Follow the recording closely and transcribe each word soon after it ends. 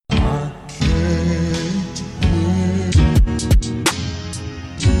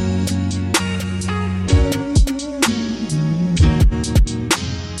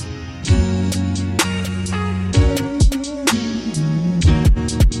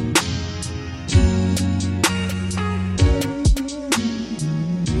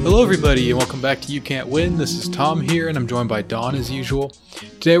Hello everybody and welcome back to You Can't Win. This is Tom here and I'm joined by Don as usual.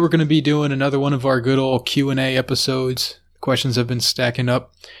 Today we're going to be doing another one of our good old Q&A episodes. Questions have been stacking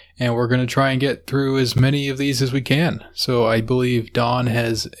up and we're going to try and get through as many of these as we can. So I believe Don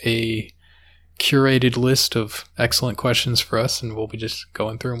has a curated list of excellent questions for us and we'll be just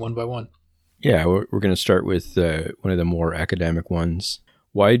going through them one by one. Yeah, we're going to start with one of the more academic ones.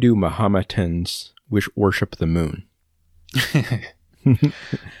 Why do Mohammedans worship the moon?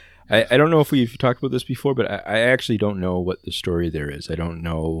 I don't know if we've talked about this before, but I actually don't know what the story there is. I don't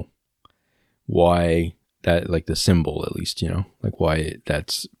know why that, like the symbol at least, like why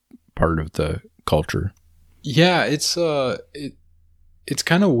that's part of the culture. Yeah, it's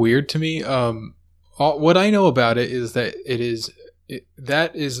kind of weird to me. What I know about it is that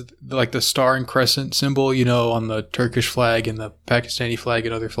that is like the star and crescent symbol, on the Turkish flag and the Pakistani flag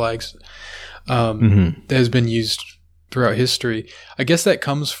and other flags that has been used throughout history. I guess that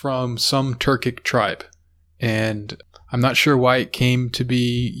comes from some Turkic tribe, and I'm not sure why it came to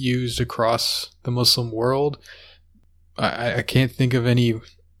be used across the Muslim world. I can't think of any,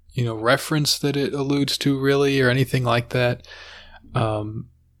 reference that it alludes to really or anything like that.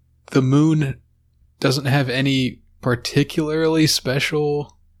 The moon doesn't have any particularly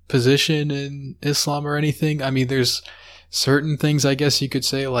special position in Islam or anything. I mean, there's certain things I guess you could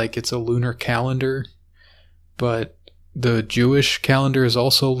say, like it's a lunar calendar, but the Jewish calendar is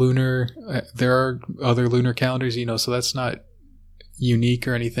also lunar. There are other lunar calendars, so that's not unique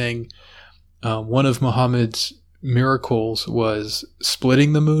or anything. One of Muhammad's miracles was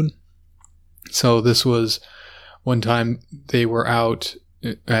splitting the moon. So this was one time they were out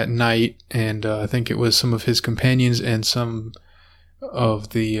at night, and I think it was some of his companions and some of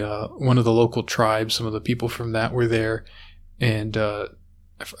the one of the local tribes, some of the people from that were there, and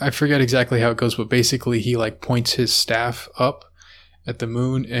I forget exactly how it goes, but basically he points his staff up at the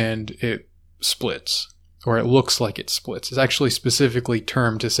moon and it splits, or it looks like it splits. It's actually specifically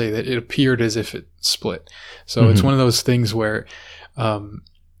termed to say that it appeared as if it split. So it's one of those things where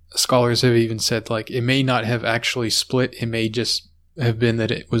scholars have even said it may not have actually split. It may just have been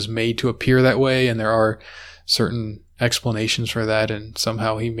that it was made to appear that way, and there are certain explanations for that, and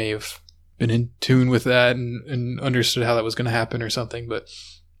somehow he may have been in tune with that and understood how that was going to happen or something. But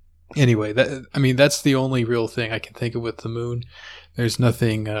anyway, that's the only real thing I can think of with the moon. There's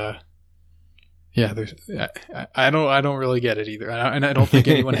nothing. I don't really get it either, and I don't think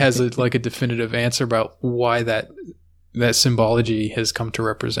anyone has a definitive answer about why that symbology has come to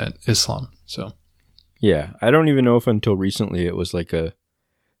represent Islam. So yeah, I don't even know if until recently it was I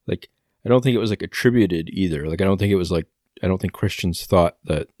don't think it was attributed either. I don't think it was I don't think Christians thought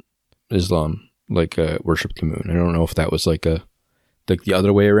that Islam worshipped the moon. I don't know if that was the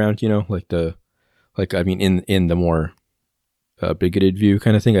other way around, in the more bigoted view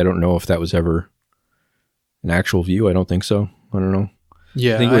kind of thing. I don't know if that was ever an actual view. I don't think so. I don't know.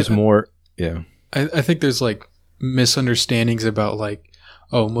 Yeah, I think it was more. Yeah, I think there's misunderstandings about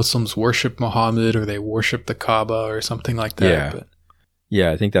Muslims worship Muhammad or they worship the Kaaba or something like that. Yeah, but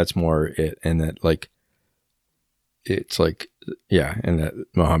yeah, I think that's more it, and that it's and that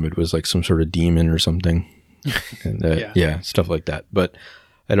Muhammad was some sort of demon or something, and stuff like that. But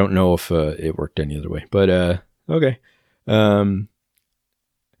I don't know if it worked any other way. But okay, I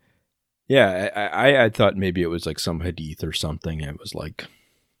thought maybe it was some hadith or something. It was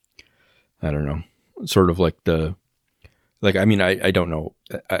I don't know, sort of the. I don't know.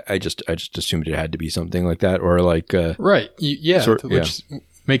 I just assumed it had to be something like that, or right, which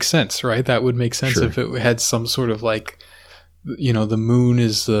makes sense, right? That would make sense if it had some sort of the moon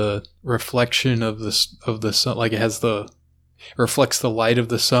is the reflection of the sun, it reflects the light of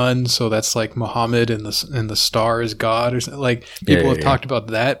the sun, so that's Muhammad and the star is God, or something. People have talked about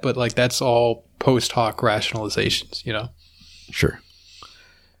that, but that's all post hoc rationalizations, Sure.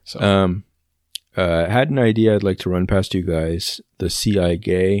 So. I had an idea I'd like to run past you guys. The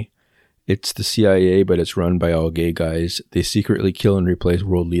CIA. It's the CIA, but it's run by all gay guys. They secretly kill and replace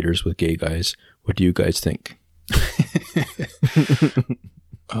world leaders with gay guys. What do you guys think?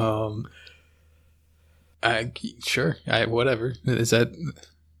 Sure. Whatever. Is that?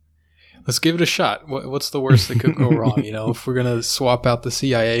 Let's give it a shot. What's the worst that could go wrong? If we're gonna swap out the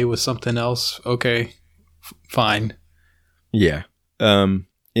CIA with something else, okay, fine. Yeah.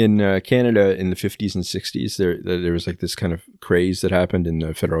 In Canada in the 50s and 60s, there was this kind of craze that happened in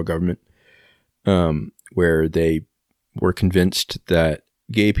the federal government where they were convinced that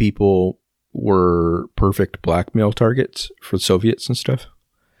gay people were perfect blackmail targets for Soviets and stuff.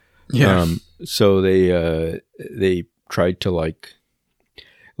 Yeah. So they tried to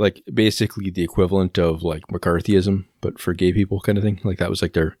basically the equivalent of McCarthyism, but for gay people kind of thing. That was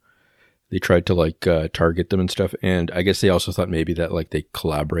their they tried to like target them and stuff. And I guess they also thought maybe that like they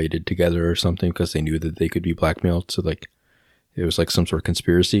collaborated together or something because they knew that they could be blackmailed. So like it was like some sort of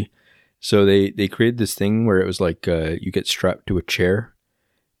conspiracy. So they created this thing where it was like you get strapped to a chair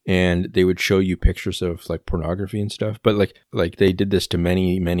and they would show you pictures of like pornography and stuff. But like they did this to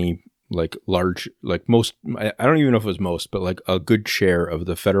many like large, like most, I don't even know if it was most, but like a good share of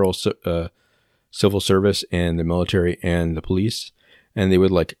the federal civil service and the military and the police. And they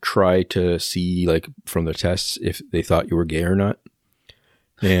would like try to see like from the tests if they thought you were gay or not.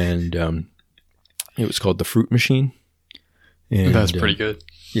 And it was called the Fruit Machine. And that's pretty good.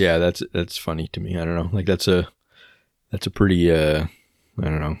 Yeah, that's funny to me. I don't know. Like that's a pretty I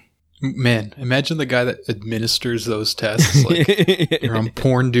don't know. Man, imagine the guy that administers those tests. Like, you're on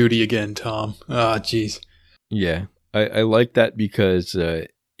porn duty again, Tom. Ah, jeez. Yeah, I like that because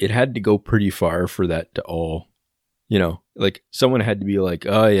it had to go pretty far for that to all, you know, like someone had to be like,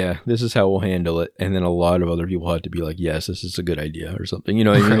 oh yeah, this is how we'll handle it. And then a lot of other people had to be like, yes, this is a good idea or something. You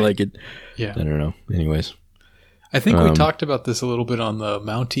know what I mean? Like it, yeah. I don't know. Anyways. I think we talked about this a little bit on the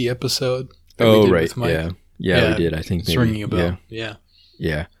Mountie episode. Oh, right. Yeah, we did. I think it's ringing a bell. Yeah.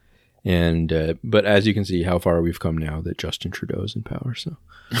 Yeah. And, but as you can see how far we've come now that Justin Trudeau is in power. So,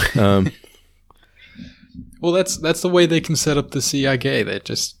 well, that's the way they can set up the CIA. They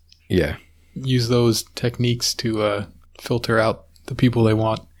just use those techniques to filter out the people they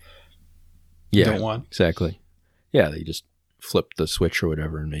want. Yeah, don't want. Exactly. Yeah, they just flip the switch or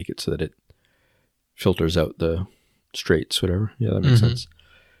whatever and make it so that it filters out the straights, whatever. Yeah, that makes sense.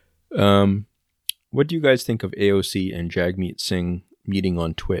 What do you guys think of AOC and Jagmeet Singh meeting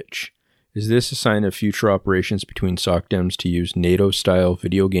on Twitch? Is this a sign of future operations between SOCDEMs to use NATO-style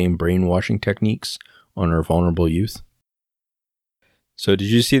video game brainwashing techniques on our vulnerable youth? So did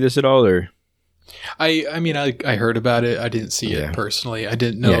you see this at all, or? I mean, I heard about it. I didn't see it personally. I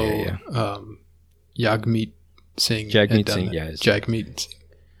didn't know Jagmeet Singh. Jagmeet Singh, Jagmeet Singh.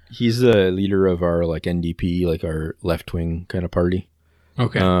 He's the leader of our like NDP, like our left-wing kind of party.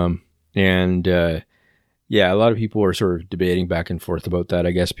 Okay. And a lot of people are sort of debating back and forth about that,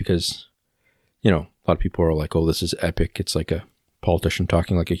 I guess, because, you know, a lot of people are like, oh, this is epic. It's like a politician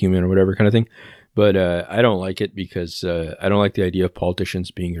talking like a human or whatever kind of thing. But I don't like it because I don't like the idea of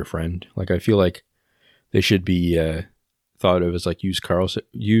politicians being your friend. Like, I feel like they should be thought of as like used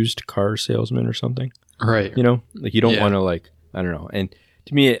car salesmen or something. Right. You know, like you don't want to like, I don't know. And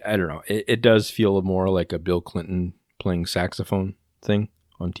to me, I don't know. It does feel more like a Bill Clinton playing saxophone thing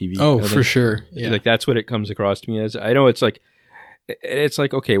on TV. Oh, for sure. Yeah. Like that's what it comes across to me as. I know it's like,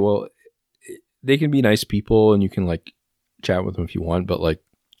 okay, well, they can be nice people and you can like chat with them if you want, but like,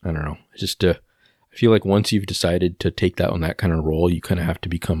 I don't know. Just I feel like once you've decided to take that on that kind of role, you kind of have to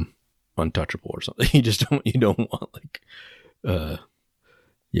become untouchable or something. You don't want like, I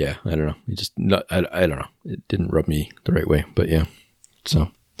don't know. It just not, I don't know. It didn't rub me the right way, but yeah.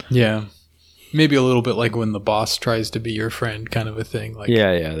 So yeah, maybe a little bit like when the boss tries to be your friend, kind of a thing. Like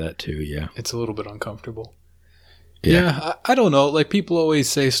that too. Yeah, it's a little bit uncomfortable. Yeah, I don't know. Like people always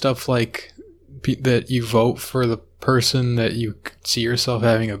say stuff like that you vote for the person that you see yourself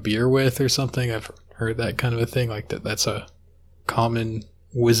having a beer with or something. I've heard that kind of a thing. Like that's a common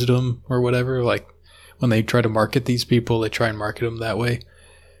wisdom or whatever. Like when they try to market these people, they try and market them that way.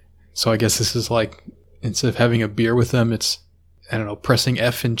 So I guess this is like instead of having a beer with them, it's, I don't know, pressing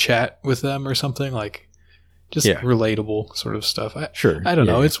F in chat with them or something, like just relatable sort of stuff. I don't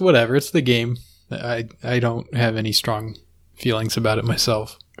know. It's whatever. It's the game. I don't have any strong feelings about it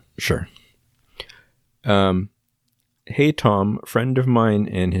myself. Sure. Hey, Tom, a friend of mine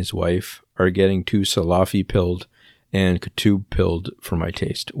and his wife are getting too Salafi pilled and Kutub pilled for my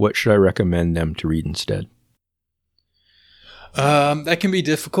taste. What should I recommend them to read instead? That can be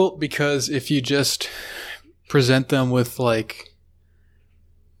difficult because if you just present them with like,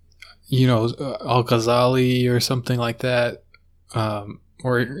 you know, Al-Ghazali or something like that,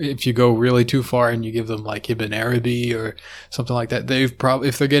 or if you go really too far and you give them like Ibn Arabi or something like that, they've probably,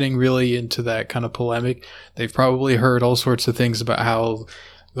 if they're getting really into that kind of polemic, they've probably heard all sorts of things about how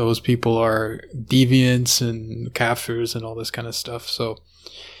those people are deviants and kafirs and all this kind of stuff. So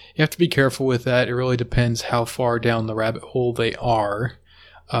you have to be careful with that. It really depends how far down the rabbit hole they are.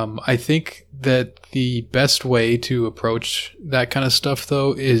 I think that the best way to approach that kind of stuff,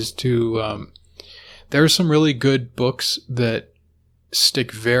 though, is to there are some really good books that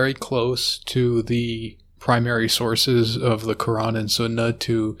stick very close to the primary sources of the Quran and Sunnah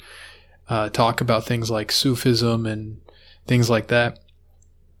to talk about things like Sufism and things like that.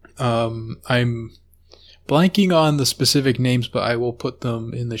 I'm blanking on the specific names, but I will put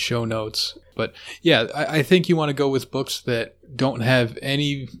them in the show notes. But yeah, I think you want to go with books that don't have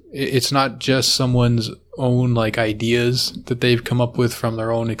any, it's not just someone's own like ideas that they've come up with from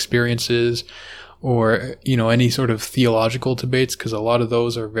their own experiences or, any sort of theological debates, because a lot of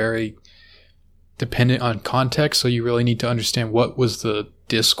those are very dependent on context. So you really need to understand what was the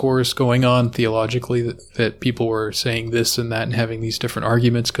discourse going on theologically that people were saying this and that and having these different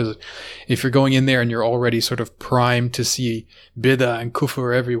arguments. Because if you're going in there and you're already sort of primed to see bid'ah and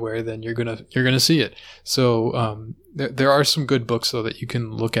kufr everywhere, then you're gonna see it. So there are some good books though that you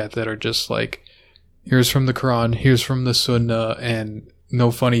can look at that are just like, here's from the Quran, here's from the Sunnah, and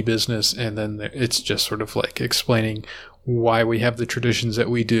no funny business. And then it's just sort of like explaining why we have the traditions that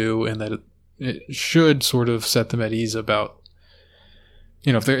we do, and that it should sort of set them at ease about,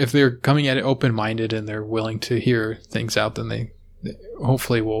 if they're coming at it open-minded and they're willing to hear things out, then they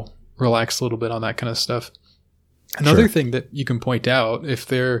hopefully will relax a little bit on that kind of stuff. Another thing that you can point out, if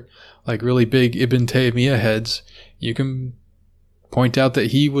they're like really big Ibn Taymiyyah heads, you can point out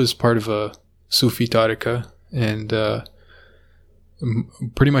that he was part of a Sufi tariqah, and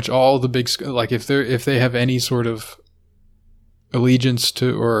pretty much all the big, like if they have any sort of allegiance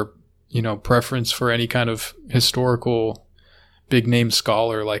to or preference for any kind of historical big name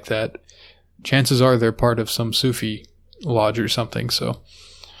scholar like that, chances are they're part of some Sufi lodge or something. So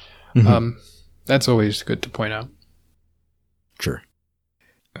that's always good to point out. Sure.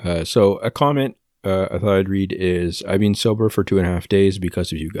 So a comment I thought I'd read is, I've been sober for 2.5 days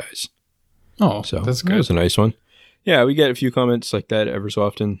because of you guys. Oh, so that's good. That was a nice one. Yeah, we get a few comments like that ever so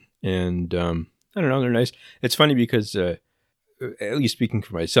often. And I don't know, they're nice. It's funny because, at least speaking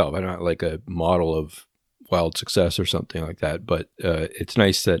for myself, I'm not like a model of wild success or something like that. But it's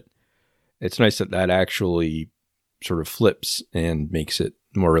nice that that actually sort of flips and makes it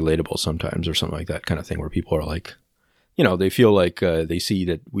more relatable sometimes, or something like that kind of thing, where people are like, they feel like they see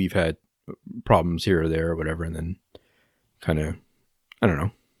that we've had problems here or there or whatever, and then kind of, I don't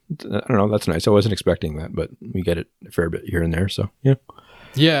know. That's nice. I wasn't expecting that, but we get it a fair bit here and there. So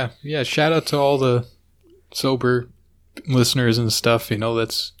yeah. Shout out to all the sober listeners and stuff.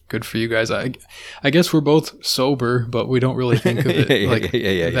 That's good for you guys. I guess we're both sober, but we don't really think of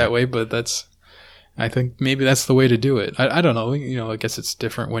it that way. But I think maybe that's the way to do it. I don't know. I guess it's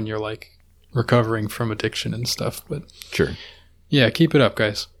different when you're like recovering from addiction and stuff. But sure. Yeah, keep it up,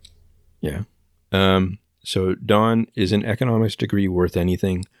 guys. Yeah. So Don, is an economics degree worth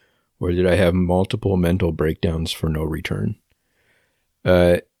anything, or did I have multiple mental breakdowns for no return?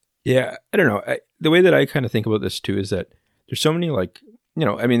 Yeah, I don't know. The way that I kind of think about this too is that there's so many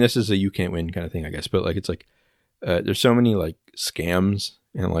this is a you can't win kind of thing, I guess. But like, it's like, there's so many like scams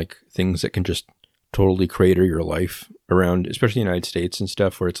and like things that can just totally crater your life around, especially the United States and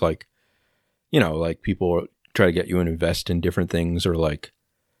stuff, where it's like, like people try to get you to invest in different things, or like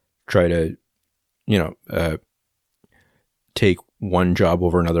try to, take one job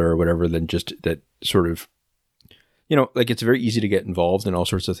over another or whatever, then just that sort of, like it's very easy to get involved in all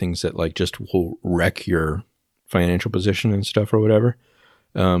sorts of things that like just will wreck your financial position and stuff or whatever.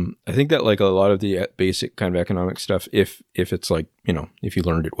 I think that like a lot of the basic kind of economic stuff, if it's like, if you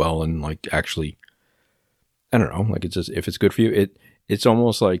learned it well and like actually, I don't know, like it's just, if it's good for you, it's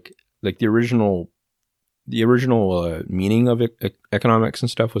almost like the original meaning of economics and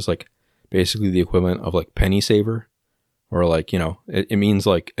stuff was like basically the equivalent of like penny saver, or like, it means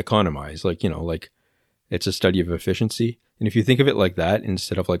like economize, like, like it's a study of efficiency. And if you think of it like that,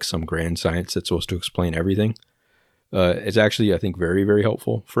 instead of like some grand science that's supposed to explain everything, it's actually, I think, very, very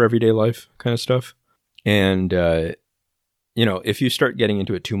helpful for everyday life kind of stuff. And, if you start getting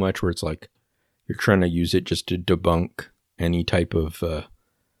into it too much, where it's like you're trying to use it just to debunk any type of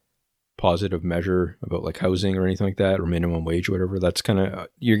positive measure about like housing or anything like that, or minimum wage or whatever, that's kind of,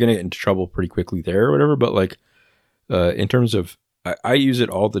 you're going to get into trouble pretty quickly there or whatever. But like, in terms of, I use it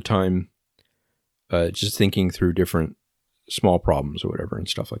all the time, just thinking through different small problems or whatever and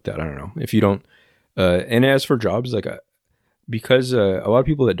stuff like that. I don't know if you don't, and as for jobs, like, because a lot of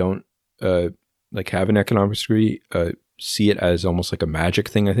people that don't like have an economics degree see it as almost like a magic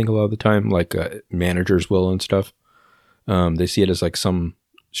thing. I think a lot of the time, like managers will and stuff, they see it as like some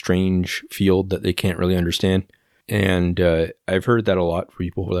strange field that they can't really understand. And I've heard that a lot for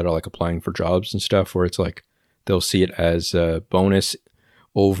people that are like applying for jobs and stuff, where it's like they'll see it as a bonus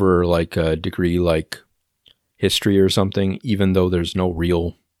over like a degree like history or something, even though there's no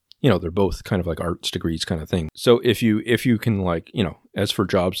real, they're both kind of like arts degrees kind of thing. So if you can like, as for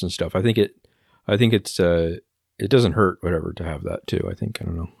jobs and stuff, I think it's it doesn't hurt whatever to have that too. I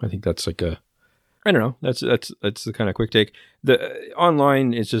don't know. I think that's like I don't know. That's the kind of quick take. The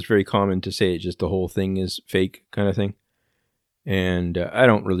online, it's just very common to say just the whole thing is fake kind of thing. And I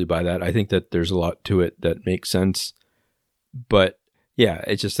don't really buy that. I think that there's a lot to it that makes sense. But yeah,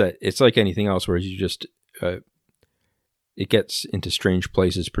 it's just that it's like anything else where you just, it gets into strange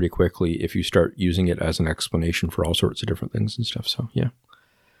places pretty quickly if you start using it as an explanation for all sorts of different things and stuff. So yeah.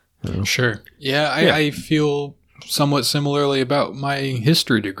 Sure. Yeah, I feel somewhat similarly about my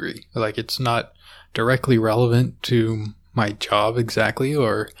history degree. Like, it's not directly relevant to my job exactly,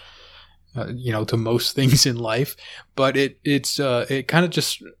 or to most things in life, but it kind of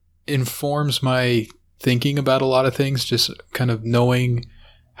just informs my thinking about a lot of things. Just kind of knowing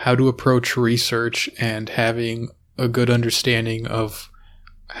how to approach research and having a good understanding of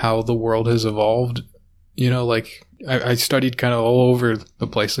how the world has evolved. Like, I studied kind of all over the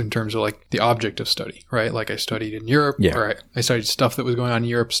place in terms of like the object of study, right? Like, I studied in Europe, or I studied stuff that was going on in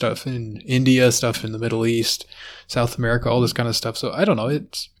Europe, stuff in India, stuff in the Middle East, South America, all this kind of stuff. So I don't know,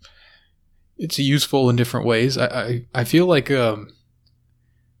 it's useful in different ways. I feel like I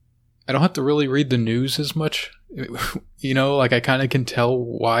don't have to really read the news as much. Like, I kind of can tell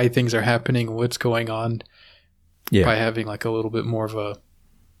why things are happening, what's going on, by having like a little bit more of a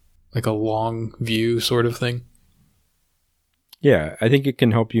long view sort of thing. Yeah, I think it can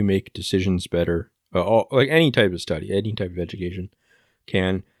help you make decisions better. Like any type of study, any type of education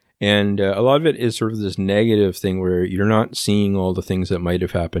can. And a lot of it is sort of this negative thing where you're not seeing all the things that might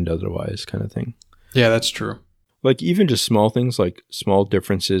have happened otherwise, kind of thing. Yeah, that's true. Like even just small things, like small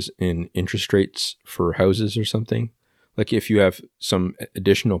differences in interest rates for houses or something. Like if you have some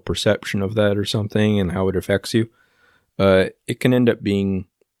additional perception of that or something and how it affects you, it can end up being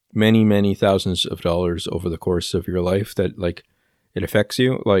many, many thousands of dollars over the course of your life that like it affects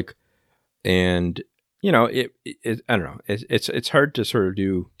you. Like, and I don't know. It's hard to sort of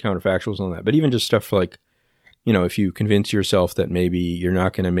do counterfactuals on that, but even just stuff like, if you convince yourself that maybe you're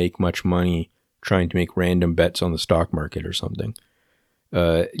not going to make much money trying to make random bets on the stock market or something,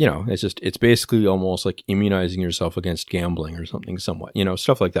 it's basically almost like immunizing yourself against gambling or something somewhat,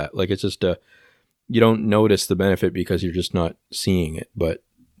 stuff like that. Like it's just, you don't notice the benefit because you're just not seeing it, but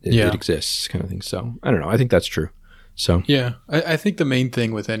it exists kind of thing. So I don't know. I think that's true. So yeah, I think the main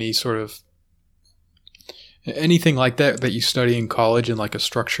thing with anything like that you study in college in like a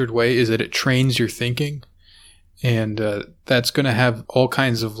structured way is that it trains your thinking, and that's going to have all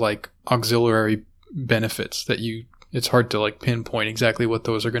kinds of like auxiliary benefits that it's hard to like pinpoint exactly what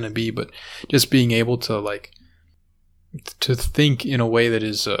those are going to be, but just being able to like to think in a way that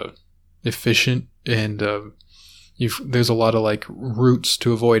is efficient, and there's a lot of like routes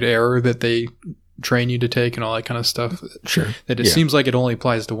to avoid error that they train you to take and all that kind of stuff. Sure. That it seems like it only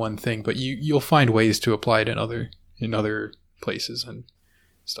applies to one thing, but you'll find ways to apply it in other places and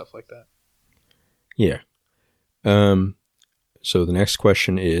stuff like that. Yeah. So the next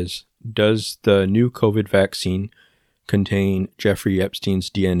question is, does the new COVID vaccine contain Jeffrey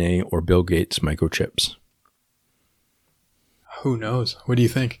Epstein's DNA or Bill Gates' microchips? Who knows? What do you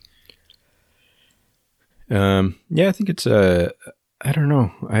think? Yeah, I think it's I don't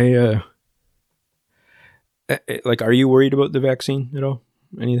know. Like, are you worried about the vaccine at all?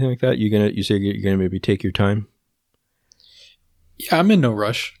 Anything like that? You say you're gonna maybe take your time? Yeah, I'm in no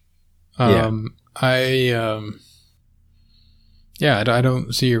rush. I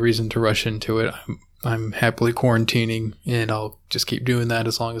don't see a reason to rush into it. I'm happily quarantining, and I'll just keep doing that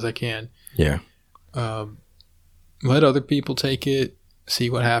as long as I can. Yeah. Let other people take it, see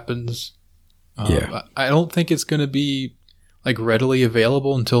what happens. I don't think it's going to be like readily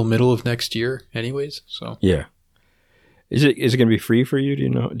available until middle of next year anyways. So yeah. Is it going to be free for you? Do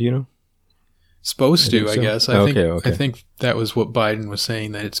you know? Supposed to, I guess. Okay. I think that was what Biden was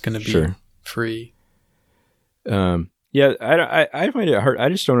saying, that it's going to be free. Yeah, I find it hard. I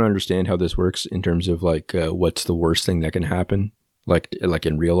just don't understand how this works in terms of like what's the worst thing that can happen, like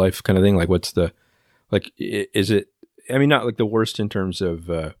in real life kind of thing. Like what's the, like, is it, I mean, not like the worst in terms of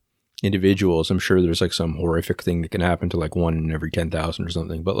individuals. I'm sure there's like some horrific thing that can happen to like 1 in every 10,000 or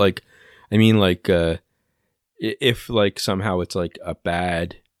something. But like, I mean, like if like somehow it's like a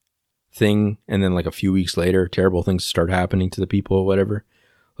bad thing and then like a few weeks later, terrible things start happening to the people or whatever.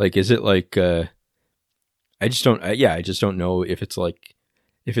 Like, is it like, I just don't know if it's like,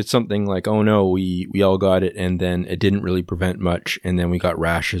 if it's something like, oh no, we all got it and then it didn't really prevent much and then we got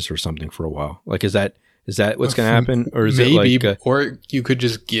rashes or something for a while. Like, is that what's going to happen? Or is maybe, it like... or you could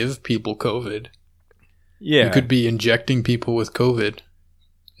just give people COVID. Yeah. You could be injecting people with COVID,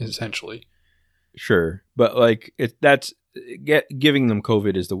 essentially. Sure. But like, giving them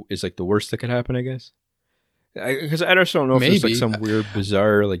COVID is like the worst that could happen, I guess. Because I just don't know if it's like some weird,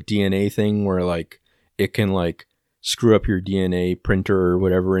 bizarre like DNA thing where like it can like screw up your DNA printer or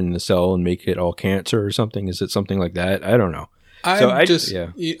whatever in the cell and make it all cancer or something. Is it something like that? I don't know.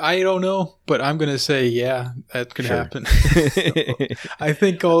 I don't know, but I'm gonna say that could happen. So, I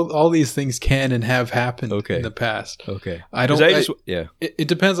think all these things can and have happened in the past. Okay, I don't. It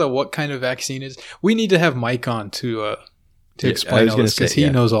depends on what kind of vaccine it is. We need to have Mike on to explain all this because he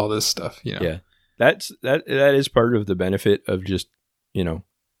knows all this stuff. Yeah, that is part of the benefit of just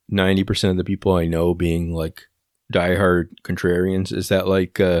 90% of the people I know being like diehard contrarians is that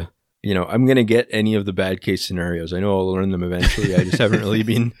like. I'm going to get any of the bad case scenarios. I know I'll learn them eventually. I just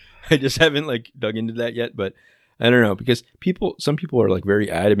haven't like dug into that yet, but I don't know because some people are like very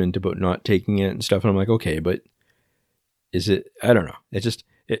adamant about not taking it and stuff. And I'm like, okay, but is it, I don't know. It's just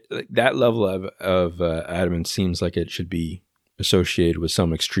like that level of adamance seems like it should be associated with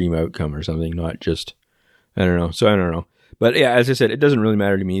some extreme outcome or something, not just, I don't know. So I don't know. But yeah, as I said, it doesn't really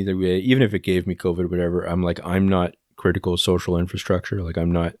matter to me either way. Even if it gave me COVID or whatever, I'm not critical of social infrastructure. Like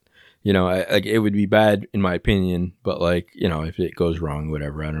I'm not, it would be bad in my opinion, but like, if it goes wrong,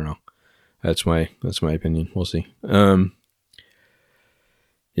 whatever, I don't know. That's my opinion. We'll see.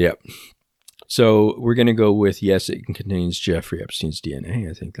 Yeah. So we're going to go with, yes, it contains Jeffrey Epstein's DNA.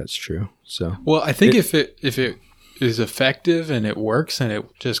 I think that's true. So, well, I think if it is effective and it works and it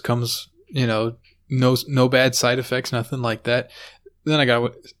just comes, no bad side effects, nothing like that, then I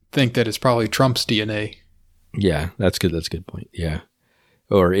got to think that it's probably Trump's DNA. Yeah, that's good. That's a good point. Yeah.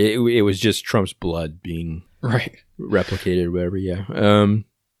 Or it was just Trump's blood being replicated or whatever. Yeah.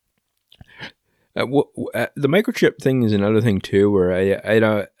 The microchip thing is another thing too, where I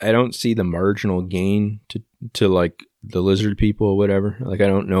don't see the marginal gain to like the lizard people or whatever. Like I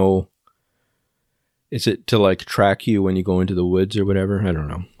don't know. Is it to like track you when you go into the woods or whatever? I don't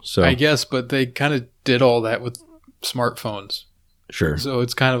know. So I guess, but they kind of did all that with smartphones. Sure. So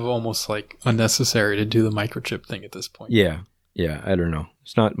it's kind of almost like unnecessary to do the microchip thing at this point. Yeah. Yeah, I don't know.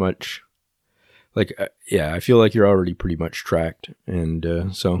 It's not much. Like, I feel like you're already pretty much tracked,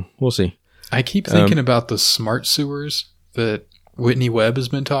 and so we'll see. I keep thinking about the smart sewers that Whitney Webb has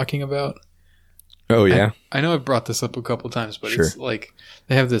been talking about. Oh, yeah? I know I've brought this up a couple times, but It's like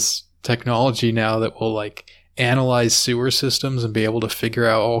they have this technology now that will like analyze sewer systems and be able to figure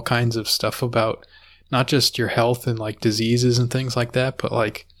out all kinds of stuff about not just your health and like diseases and things like that, but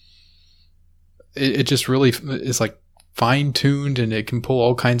like it just really is like fine-tuned, and it can pull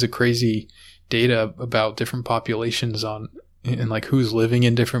all kinds of crazy data about different populations and like who's living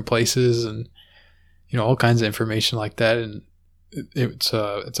in different places and all kinds of information like that. And it's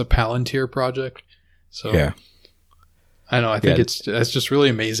a Palantir project, so yeah, I don't know. I think that's just really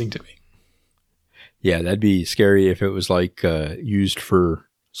amazing to me. Yeah, that'd be scary if it was like used for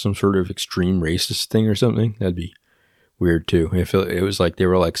some sort of extreme racist thing or something. That'd be weird too. If it was like they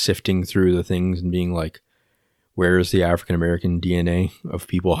were like sifting through the things and being like, where is the African American DNA of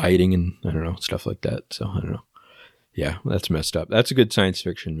people hiding and I don't know, stuff like that. So I don't know. Yeah, that's messed up. That's a good science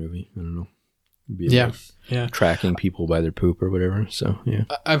fiction movie. I don't know. Yeah. Tracking people by their poop or whatever. So yeah.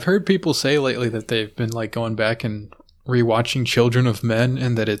 I've heard people say lately that they've been like going back and rewatching Children of Men,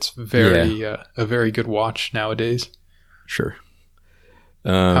 and that it's a very good watch nowadays. Sure.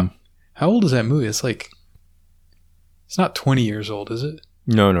 How old is that movie? It's not 20 years old, is it?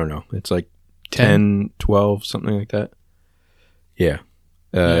 No. It's like 10, 12, something like that. Yeah.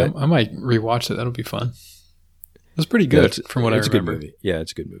 I might rewatch it. That'll be fun. It was pretty good from what I remember. It's a good movie. Yeah,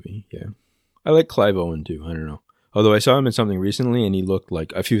 it's a good movie. Yeah. I like Clive Owen too. I don't know. Although I saw him in something recently and he looked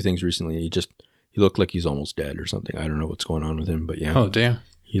like a few things recently. He looked like he's almost dead or something. I don't know what's going on with him, but yeah. Oh, damn.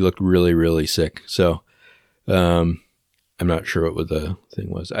 He looked really, really sick. So, I'm not sure what the thing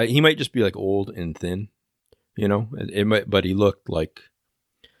was. He might just be like old and thin, it might, but he looked like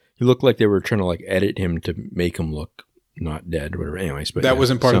they were trying to like edit him to make him look not dead or whatever. Anyways, but that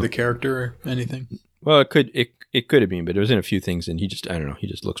wasn't part of the character or anything. Well, it could have been, but it was in a few things, and he just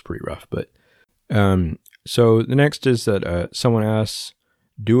looks pretty rough. But so the next is that someone asks,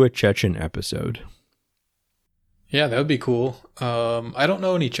 do a Chechen episode. Yeah, that would be cool. I don't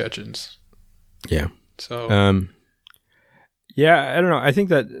know any Chechens. Yeah. So yeah, I don't know. I think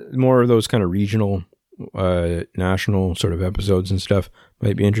that more of those kind of regional, national sort of episodes and stuff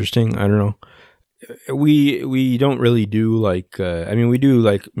might be interesting. I don't know. We don't really do like, we do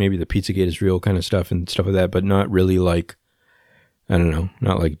like maybe the Pizzagate is real kind of stuff and stuff like that, but not really like, I don't know,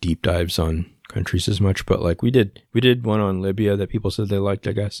 not like deep dives on countries as much, but like we did one on Libya that people said they liked,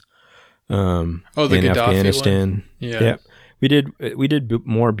 I guess. The Gaddafi Afghanistan. One? Yeah. We did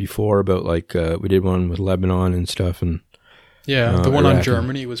more before about like, we did one with Lebanon and stuff. And the one Iraq on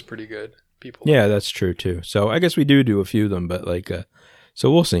Germany was pretty good. Yeah, that's true too. So I guess we do a few of them, but like, so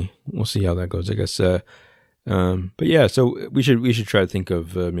we'll see how that goes, I guess. But yeah, so we should try to think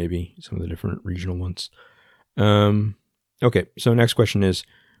of maybe some of the different regional ones. Okay, so next question is,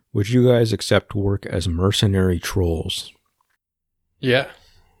 would you guys accept work as mercenary trolls? Yeah,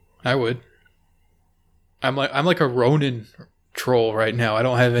 I would. I'm like a Ronin troll right now. I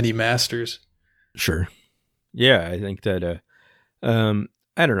don't have any masters. Sure. Yeah, I think that. I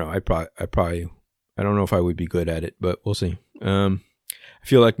don't know. I don't know if I would be good at it, but we'll see. I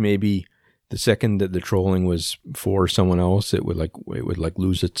feel like maybe the second that the trolling was for someone else, it would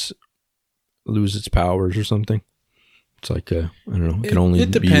lose its powers or something. It's like I don't know. It can only.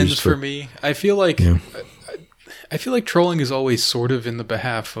 It depends for me. I feel like I feel like trolling is always sort of on the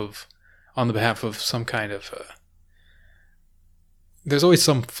behalf of some kind of. There's always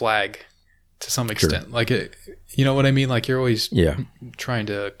some flag, to some extent. Sure. Like it, you know what I mean? Like you're always trying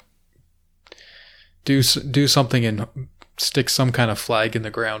to do something and stick some kind of flag in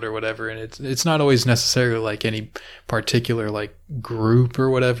the ground or whatever, and it's not always necessarily like any particular like group or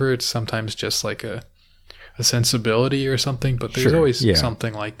whatever. It's sometimes just like a sensibility or something, but there's always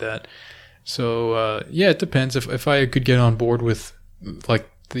something like that. So it depends. If I could get on board with like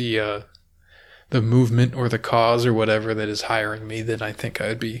the movement or the cause or whatever that is hiring me, then I think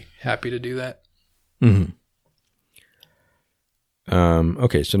I'd be happy to do that. Mm-hmm.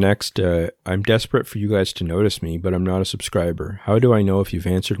 Okay, so next, I'm desperate for you guys to notice me, but I'm not a subscriber. How do I know if you've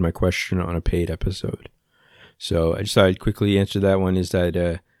answered my question on a paid episode? So I just thought I'd quickly answer that one, is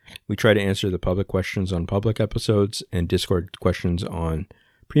that we try to answer the public questions on public episodes and Discord questions on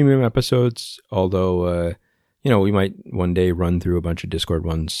premium episodes, although, we might one day run through a bunch of Discord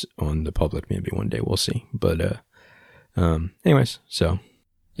ones on the public. Maybe one day, we'll see. But anyways, so.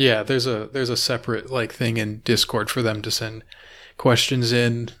 Yeah, there's a separate like thing in Discord for them to send questions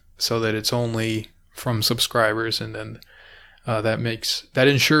in, so that it's only from subscribers, and then that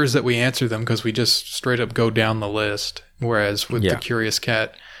ensures that we answer them, because we just straight up go down the list. Whereas with the Curious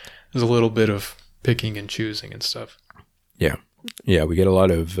Cat, there's a little bit of picking and choosing and stuff. Yeah, we get a lot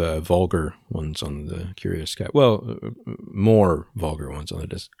of vulgar ones on the Curious Cat. Well, more vulgar ones on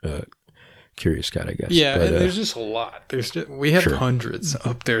the Curious Cat, I guess. Yeah, but, there's just a lot. We have hundreds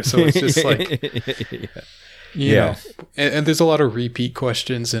up there, so it's just like, you know, and there's a lot of repeat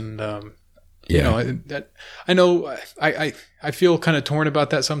questions, and you know, I know I feel kind of torn about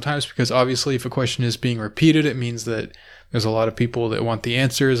that sometimes, because obviously if a question is being repeated, it means that there's a lot of people that want the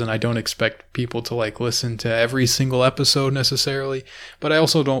answers, and I don't expect people to like listen to every single episode necessarily, but I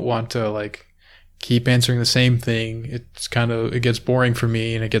also don't want to like keep answering the same thing. It gets boring for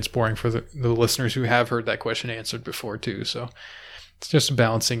me, and it gets boring for the listeners who have heard that question answered before too. So it's just a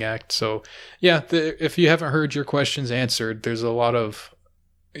balancing act. So yeah, if you haven't heard your questions answered, there's a lot of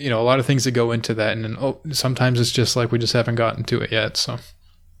things that go into that. And then, sometimes it's just like, we just haven't gotten to it yet. So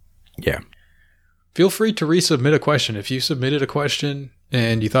yeah, feel free to resubmit a question. If you submitted a question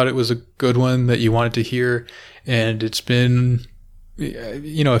and you thought it was a good one that you wanted to hear, and it's been,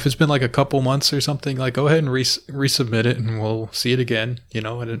 if it's been like a couple months or something, like go ahead and resubmit it, and we'll see it again,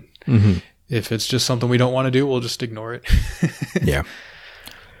 and if it's just something we don't want to do, we'll just ignore it. Yeah.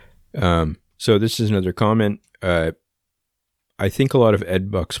 So this is another comment. I think a lot of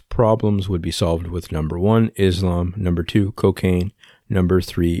Ed Buck's problems would be solved with number 1, Islam, number 2, cocaine, number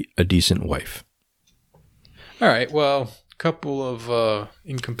 3, a decent wife. All right. Well, a couple of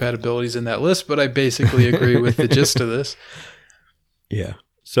incompatibilities in that list, but I basically agree with the gist of this. Yeah.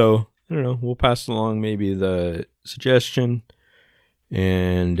 So, I don't know. We'll pass along maybe the suggestion,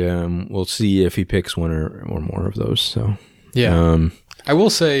 and we'll see if he picks one or more of those. So, yeah. I will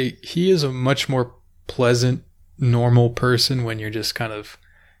say he is a much more pleasant, normal person when you're just kind of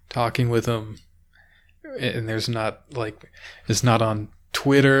talking with him, and there's not like, it's not on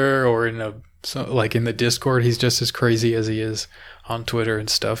Twitter or in the Discord. He's just as crazy as he is on Twitter and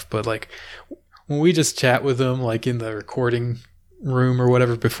stuff. But like when we just chat with him, like in the recording room or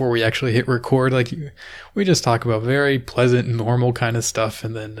whatever, before we actually hit record, like we just talk about very pleasant, normal kind of stuff,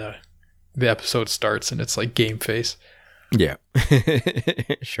 and then the episode starts and it's like game face. Yeah.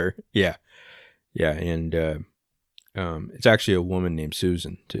 Sure. Yeah. And it's actually a woman named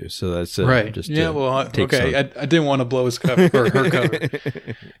Susan too, so that's right. Just okay. I didn't want to blow his cover or her cover.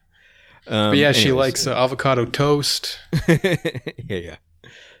 But yeah, she likes avocado toast. Yeah.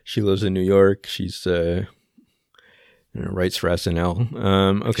 She lives in New York. She's writes for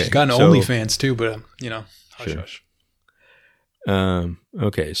SNL. Okay, she's got an OnlyFans too, but hush hush.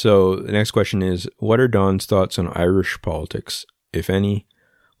 Okay, so the next question is, what are Don's thoughts on Irish politics, if any?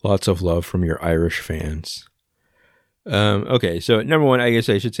 Lots of love from your Irish fans. Okay, so number 1, I guess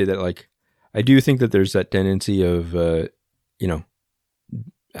I should say that, like, I do think that there's that tendency of,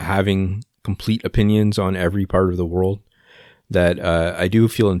 having complete opinions on every part of the world that I do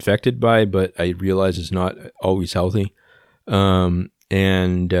feel infected by, but I realize is not always healthy. And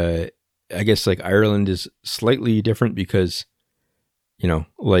I guess like Ireland is slightly different because, you know,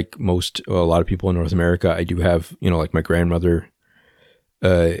 like a lot of people in North America, I do have, you know, like my grandmother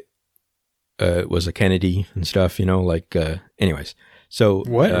was a Kennedy and stuff, you know, like anyways. So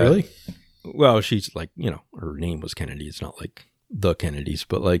What, really? Well, she's like, you know, her name was Kennedy. It's not like the Kennedys,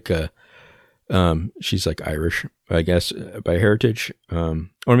 but like she's like Irish, I guess, by heritage. Or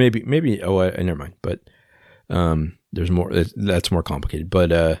maybe never mind. But there's more, that's more complicated.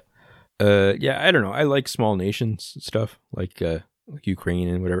 But yeah, I don't know. I like small nations and stuff like Ukraine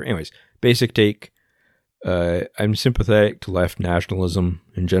and whatever. Anyways, basic take. I'm sympathetic to left nationalism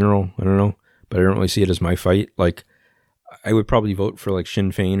in general. I don't know, but I don't really see it as my fight. Like, I would probably vote for like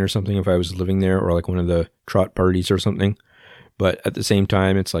Sinn Féin or something if I was living there, or like one of the Trot parties or something. But at the same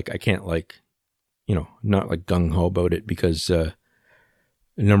time, it's like I can't like, you know, not like gung ho about it because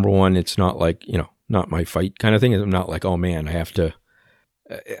number one, it's not like, you know, not my fight kind of thing. I'm not like, oh man, I have to.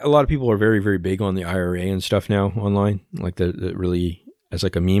 A lot of people are very, very big on the IRA and stuff now online, like the really as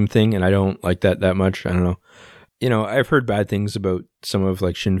like a meme thing, and I don't like that much. I don't know. You know, I've heard bad things about some of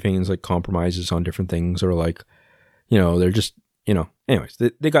like Sinn Féin's like compromises on different things, or like, you know, they're just, you know, anyways,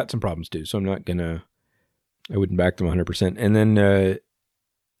 they got some problems too. So I wouldn't back them 100%. And then the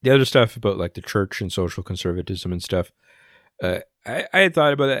other stuff about like the church and social conservatism and stuff, I had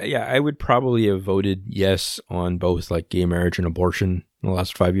thought about that. Yeah, I would probably have voted yes on both like gay marriage and abortion in the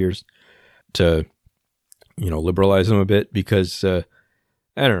last 5 years to, you know, liberalize them a bit because I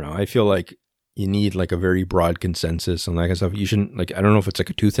don't know. I feel like you need like a very broad consensus on that kind of stuff. You shouldn't like, I don't know if it's like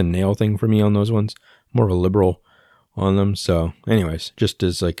a tooth and nail thing for me on those ones, more of a liberal on them. So anyways, just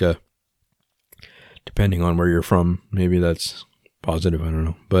as like a, depending on where you're from, maybe that's positive. I don't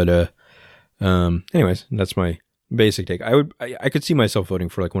know. But anyways, that's my basic take. I could see myself voting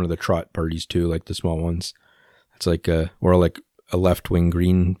for like one of the Trot parties too, like the small ones. It's like or like a left-wing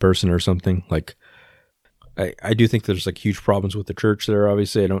Green person or something. Like I do think there's like huge problems with the church there.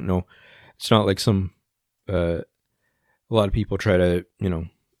 Obviously, I don't know. It's not like some a lot of people try to, you know,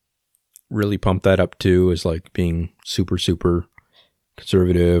 really pump that up too as like being super, super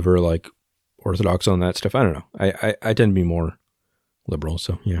conservative or like orthodox on that stuff. I don't know. I tend to be more liberal.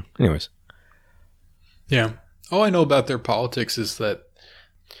 So yeah. Anyways. Yeah. All I know about their politics is that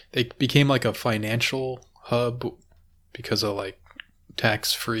they became like a financial hub because of like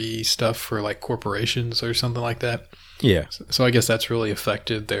tax-free stuff for like corporations or something like that. Yeah. So I guess that's really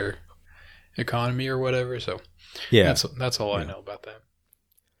affected their economy or whatever. So yeah, that's all I know about that.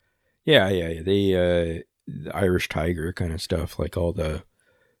 Yeah. The Irish Tiger kind of stuff, like all the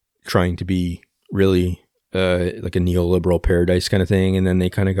trying to be really like a neoliberal paradise kind of thing, and then they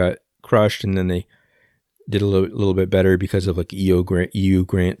kind of got crushed, and then they did a little bit better because of like EU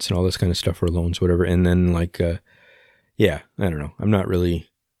grants and all this kind of stuff, or loans, whatever. And then like yeah, I don't know. I'm not really.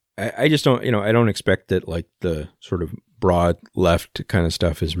 I just don't. You know, I don't expect that like the sort of broad left kind of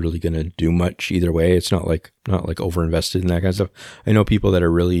stuff is really going to do much either way. It's not like overinvested in that kind of stuff. I know people that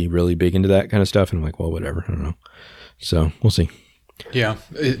are really, really big into that kind of stuff, and I'm like, well, whatever. I don't know. So we'll see. Yeah,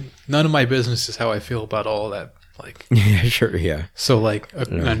 none of my business is how I feel about all of that. Like, yeah, sure, yeah. So like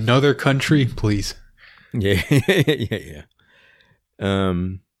another country, please. Yeah, yeah.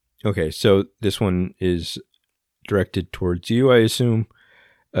 Okay, so this one is directed towards you, I assume.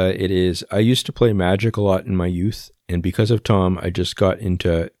 It is, I used to play Magic a lot in my youth, and because of Tom, I just got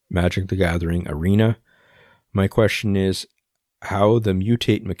into Magic the Gathering Arena. My question is, how the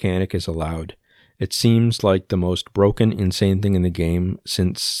mutate mechanic is allowed. It seems like the most broken, insane thing in the game,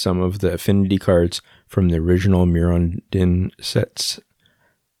 since some of the affinity cards from the original Mirrodin sets.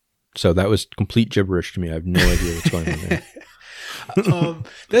 So that was complete gibberish to me. I have no idea what's going on there.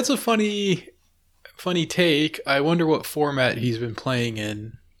 That's a funny take. I wonder what format he's been playing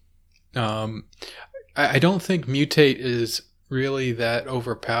in. I don't think mutate is really that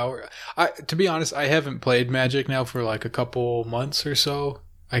overpowered. To be honest, I haven't played Magic now for like a couple months or so.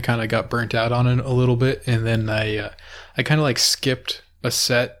 I kind of got burnt out on it a little bit, and then I kind of like skipped a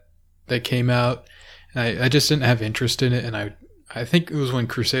set that came out, and I just didn't have interest in it, and I think it was when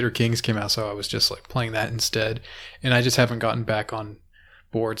Crusader Kings came out, so I was just like playing that instead, and I just haven't gotten back on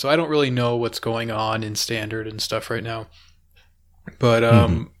board, so I don't really know what's going on in Standard and stuff right now. But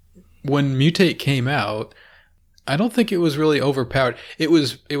when Mutate came out, I don't think it was really overpowered. It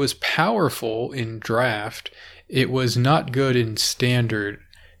was powerful in Draft. It was not good in Standard.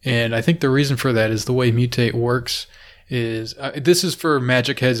 And I think the reason for that is the way Mutate works is, this is for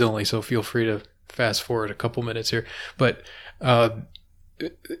Magic heads only, so feel free to fast forward a couple minutes here. But,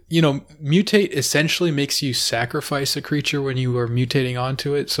 Mutate essentially makes you sacrifice a creature when you are mutating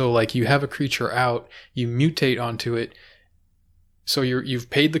onto it. So like you have a creature out, you mutate onto it, So you've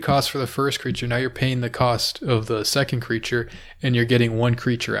paid the cost for the first creature. Now you're paying the cost of the second creature, and you're getting one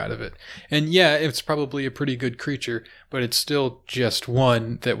creature out of it. And yeah, it's probably a pretty good creature, but it's still just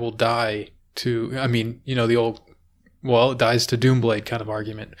one that will die to. I mean, the old, well, it dies to Doomblade kind of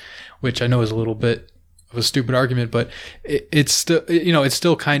argument, which I know is a little bit of a stupid argument, but it's still, it's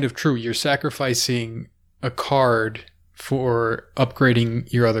still kind of true. You're sacrificing a card for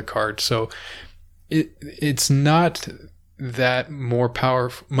upgrading your other card, so it's not that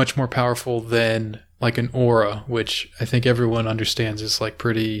much more powerful than like an aura, which I think everyone understands is like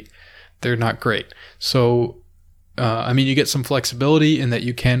they're not great. So I mean, you get some flexibility in that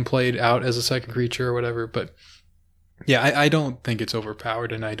you can play it out as a second creature or whatever, but yeah, I don't think it's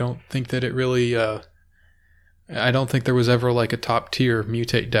overpowered, and I don't think that it really I don't think there was ever like a top tier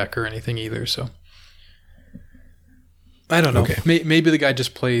mutate deck or anything either, so I don't know. Okay. Maybe the guy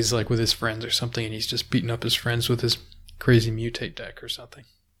just plays like with his friends or something, and he's just beating up his friends with his crazy mutate deck or something.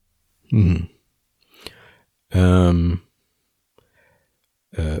 Have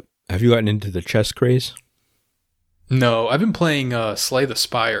you gotten into the chess craze? No, I've been playing Slay the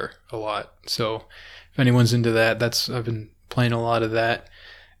Spire a lot. So if anyone's into that, I've been playing a lot of that.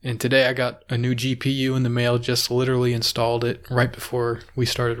 And today I got a new GPU in the mail, just literally installed it right before we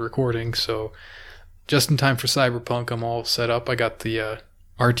started recording. So just in time for Cyberpunk, I'm all set up. I got the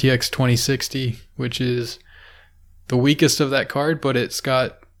RTX 2060, which is the weakest of that card, but it's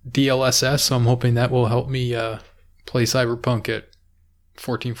got DLSS, so I'm hoping that will help me play Cyberpunk at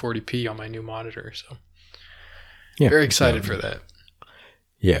 1440p on my new monitor. So yeah, very excited for that.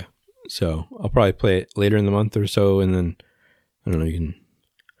 Yeah, so I'll probably play it later in the month or so, and then I don't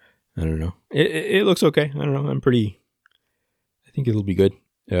know. It looks okay. I don't know. I think it'll be good.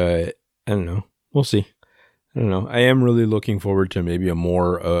 I don't know. We'll see. I don't know. I am really looking forward to maybe a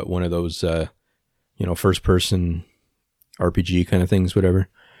more one of those first person RPG kind of things, whatever.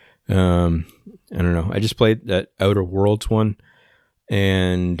 I don't know. I just played that Outer Worlds one,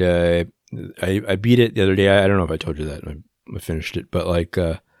 and I beat it the other day. I don't know if I told you that. I finished it, but like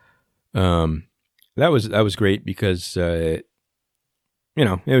that was great because it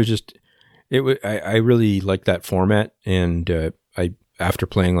was just I really like that format, and after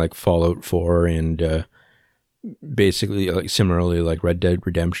playing like Fallout 4 and basically like similarly like Red Dead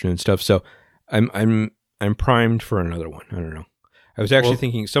Redemption and stuff, so I'm primed for another one. I don't know. I was actually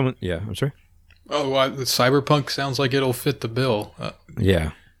thinking someone. Yeah, I'm sorry. Oh, well, Cyberpunk sounds like it'll fit the bill.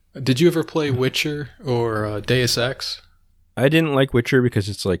 Yeah. Did you ever play Witcher or Deus Ex? I didn't like Witcher because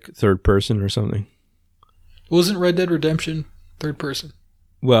it's like third person or something. Wasn't Red Dead Redemption third person?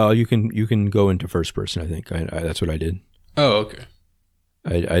 Well, you can go into first person. I think that's what I did. Oh, okay.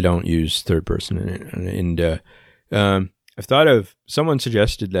 I don't use third person and I've thought of, someone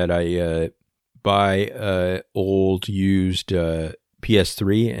suggested that I buy old used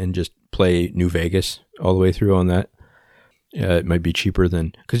PS3 and just play New Vegas all the way through on that. It might be cheaper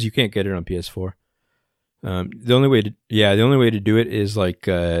than, because you can't get it on PS4. The only way to do it is like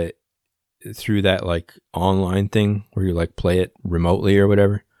through that like online thing where you like play it remotely or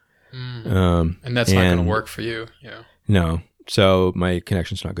whatever. And that's not going to work for you. Yeah. No. So my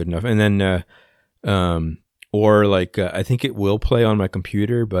connection's not good enough. And then, or like, I think it will play on my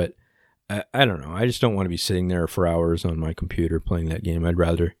computer, but I don't know. I just don't want to be sitting there for hours on my computer playing that game. I'd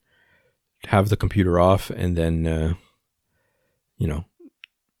rather have the computer off and then,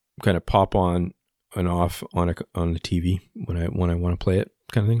 kind of pop on and off on the TV when I want to play it,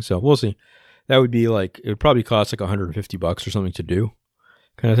 kind of thing. So we'll see. That would be like, it would probably cost like $150 or something to do,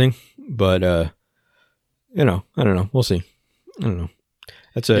 kind of thing. But I don't know. We'll see. I don't know.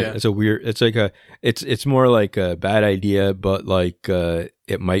 It's a weird, it's like it's more like a bad idea, but like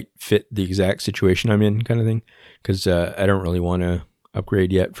it might fit the exact situation I'm in, kind of thing. Because I don't really want to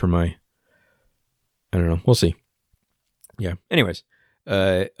upgrade yet for my, I don't know. We'll see. Yeah. Anyways.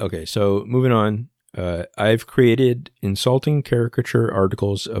 Okay. So moving on. I've created insulting caricature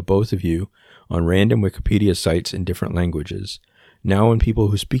articles of both of you on random Wikipedia sites in different languages. Now when people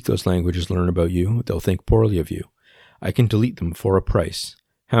who speak those languages learn about you, they'll think poorly of you. I can delete them for a price.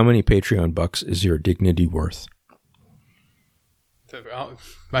 How many Patreon bucks is your dignity worth?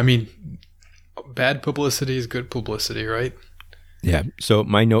 I mean, bad publicity is good publicity, right? Yeah. So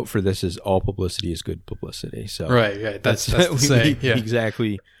my note for this is all publicity is good publicity. So right. That's the saying. Yeah.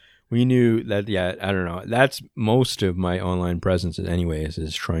 Exactly. We knew that. Yeah. I don't know. That's most of my online presence, anyways,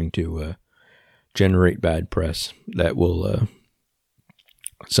 is trying to generate bad press that will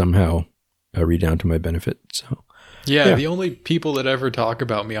somehow redound to my benefit. So Yeah, the only people that ever talk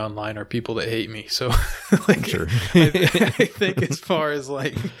about me online are people that hate me. So, like, Sure. I think as far as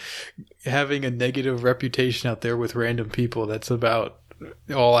like having a negative reputation out there with random people, that's about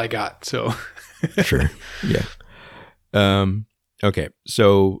all I got. So, Sure. Yeah. Okay.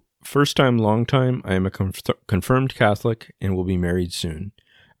 So, first time, long time. I am a confirmed Catholic and will be married soon.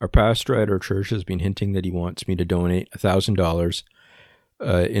 Our pastor at our church has been hinting that he wants me to donate $1,000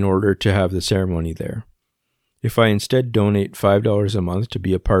 in order to have the ceremony there. If I instead donate $5 a month to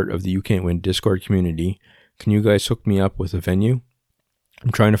be a part of the You Can't Win Discord community, can you guys hook me up with a venue? I'm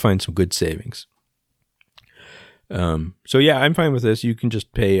trying to find some good savings. So yeah, I'm fine with this. You can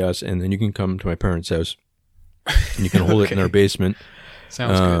just pay us, and then you can come to my parents' house, and you can hold it in our basement.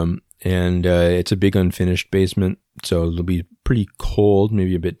 Sounds good. And it's a big unfinished basement, so it'll be pretty cold,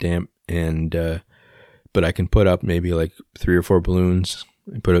 maybe a bit damp, and but I can put up maybe like 3 or 4 balloons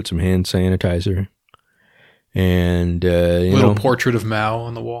and put out some hand sanitizer. And little portrait of Mao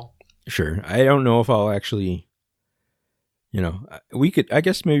on the wall. Sure. I don't know if I'll actually, we could, I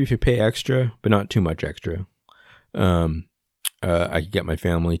guess maybe if you pay extra, but not too much extra. I could get my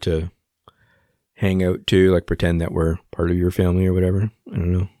family to hang out too, like pretend that we're part of your family or whatever. I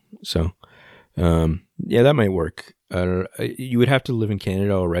don't know. So, yeah, that might work. You would have to live in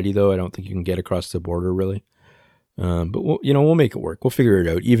Canada already, though. I don't think you can get across the border really. But we'll make it work. We'll figure it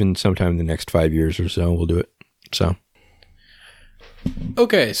out. Even sometime in the next 5 years or so, we'll do it. So,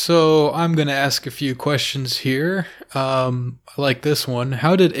 okay, so I'm going to ask a few questions here. I like this one.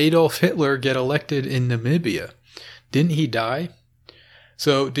 How did Adolf Hitler get elected in Namibia? Didn't he die?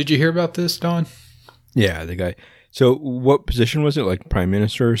 So, did you hear about this, Don? Yeah, the guy. So, what position was it? Like prime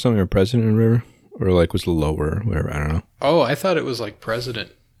minister or something, or president or whatever? Or like was lower, whatever? I don't know. Oh, I thought it was like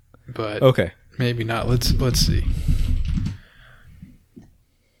president, but okay, maybe not. Let's see.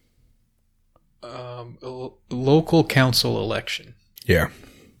 Local council election. Yeah.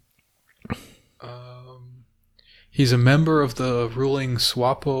 He's a member of the ruling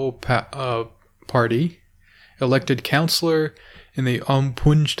SWAPO party, elected councillor in the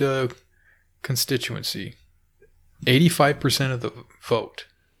Umpunjda constituency. 85% of the vote.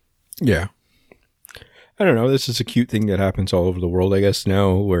 Yeah. I don't know. This is a cute thing that happens all over the world, I guess,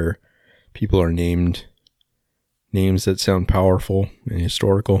 now, where people are named names that sound powerful and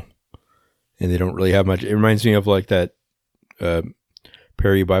historical, and they don't really have much. It reminds me of like that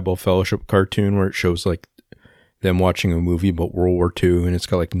Perry Bible Fellowship cartoon where it shows like them watching a movie about World War II, and it's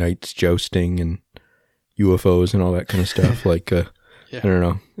got like knights jousting and UFOs and all that kind of stuff. Like, yeah. I don't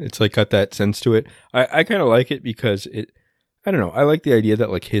know. It's like got that sense to it. I kind of like it because I don't know. I like the idea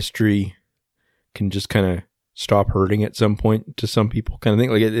that like history can just kind of stop hurting at some point to some people, kind of thing.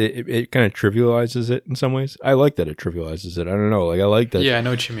 Like it kind of trivializes it in some ways. I like that it trivializes it. I don't know. Like I like that. Yeah, I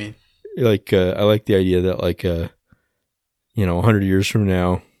know what you mean. Like I like the idea that like 100 years from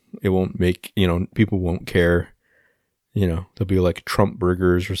now, it won't make, people won't care. There'll be like Trump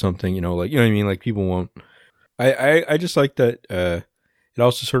burgers or something. Like what I mean. Like people won't. I just like that. It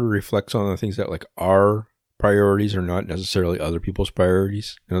also sort of reflects on the things that like our priorities are not necessarily other people's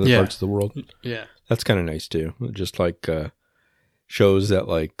priorities in other parts of the world. Yeah. That's kind of nice too. It just like shows that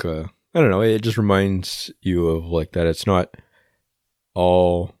like, I don't know, it just reminds you of like that it's not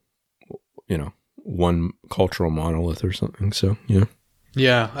all, one cultural monolith or something. So, yeah.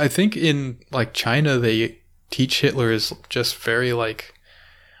 Yeah. I think in like China, they teach Hitler as just very like,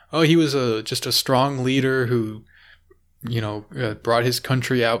 oh, he was just a strong leader who, brought his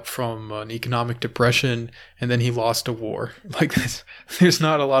country out from an economic depression, and then he lost a war. Like this, there's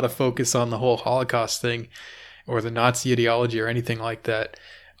not a lot of focus on the whole Holocaust thing or the Nazi ideology or anything like that.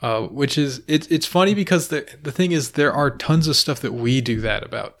 Which is, it's funny because the thing is there are tons of stuff that we do that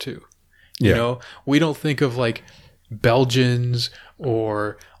about too. We don't think of like Belgians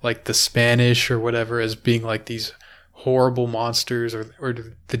or like the Spanish or whatever as being like these horrible monsters or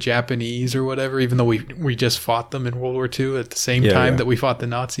the Japanese or whatever, even though we just fought them in World War II at the same time that we fought the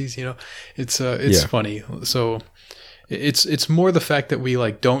Nazis. It's funny. So it's more the fact that we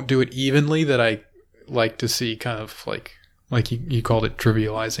like don't do it evenly that I like to see, kind of like you called it,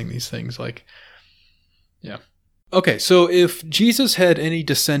 trivializing these things. Like, yeah. Okay, so if Jesus had any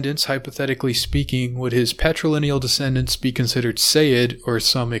descendants, hypothetically speaking, would his patrilineal descendants be considered Sayyid or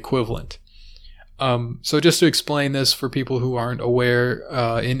some equivalent? So just to explain this for people who aren't aware,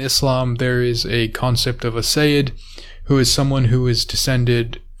 in Islam there is a concept of a Sayyid, who is someone who is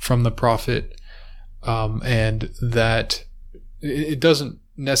descended from the Prophet, and that it doesn't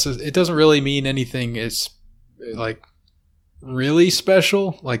really mean anything is like really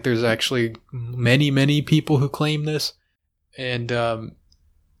special. Like there's actually many people who claim this, and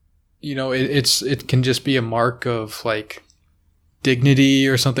it can just be a mark of like dignity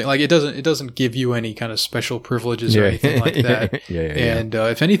or something. Like it doesn't give you any kind of special privileges or anything like that. And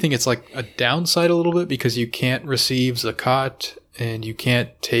if anything, it's like a downside a little bit because you can't receive zakat and you can't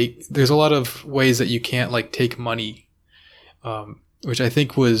take. There's a lot of ways that you can't like take money, which I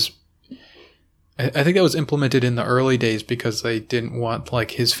think that was implemented in the early days because they didn't want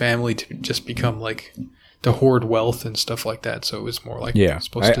like his family to just become like to hoard wealth and stuff like that. So it was more like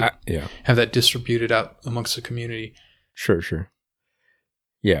supposed to have that distributed out amongst the community. Sure.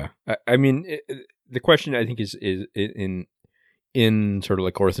 Yeah, I mean, the question I think is in sort of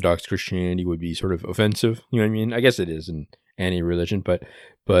like Orthodox Christianity would be sort of offensive. You know what I mean? I guess it is in any religion, but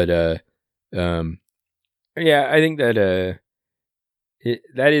I think that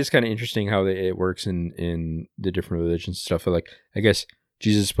that is kind of interesting how it works in the different religions and stuff. Like, I guess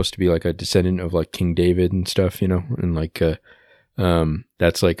Jesus is supposed to be like a descendant of like King David and stuff, and like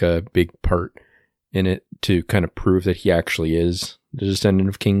that's like a big part in it to kind of prove that he actually is the descendant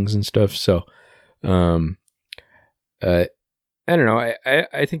of kings and stuff. So, I don't know.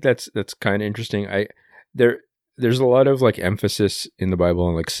 I think that's kind of interesting. There's a lot of like emphasis in the Bible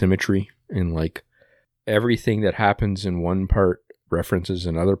on like symmetry and like everything that happens in one part references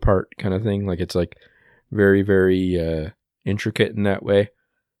another part kind of thing. Like it's like very, very intricate in that way.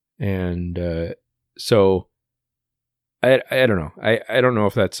 And so I don't know. I don't know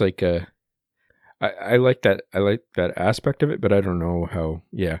if that's like I like that aspect of it, but I don't know how.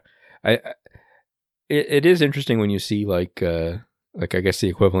 Yeah, it is interesting when you see like I guess the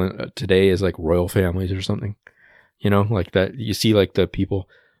equivalent today is like royal families or something. Like that you see like the people.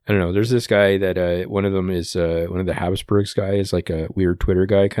 I don't know. There's this guy that one of them is one of the Habsburgs guy is like a weird Twitter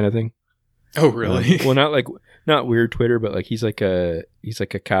guy kind of thing. Oh, really? Well, not weird Twitter, but like he's like a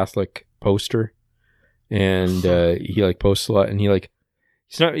Catholic poster, and he like posts a lot, and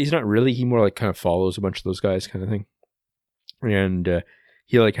he's not really, he more like kind of follows a bunch of those guys kind of thing. And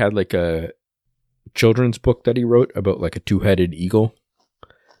he like had like a children's book that he wrote about like a two-headed eagle.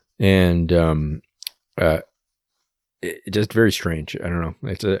 And it's just very strange. I don't know.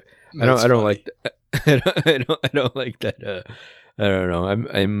 I don't like that. I don't like that. I don't know.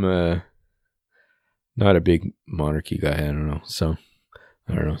 I'm not a big monarchy guy. I don't know. So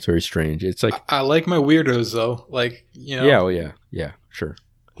I don't know. It's very strange. It's like I like my weirdos though. Like Yeah. Well, yeah. Sure.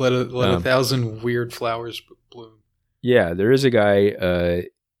 Let a thousand weird flowers bloom. Yeah, there is a guy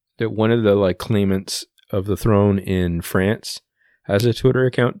that one of the like claimants of the throne in France has a Twitter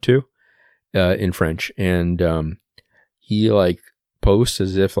account too, in French, and he like posts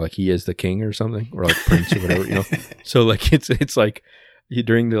as if like he is the king or something, or like prince or whatever, So like it's like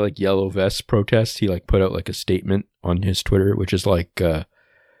during the like yellow vest protests, he like put out like a statement on his Twitter, which is like,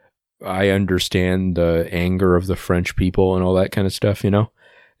 I understand the anger of the French people and all that kind of stuff,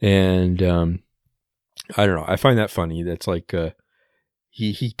 And I don't know. I find that funny. That's like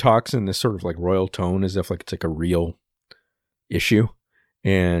he talks in this sort of like royal tone as if like it's like a real issue.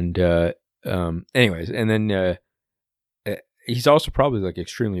 And anyways, and then he's also probably like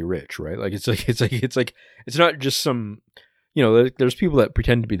extremely rich, right? Like it's not just some, there's people that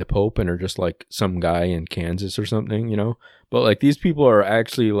pretend to be the Pope and are just like some guy in Kansas or something, But like these people are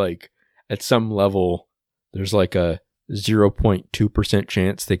actually like at some level, there's like a 0.2%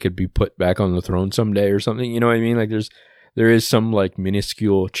 chance they could be put back on the throne someday or something. You know what I mean? Like there is some like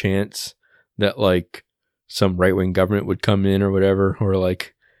minuscule chance that like some right wing government would come in or whatever, or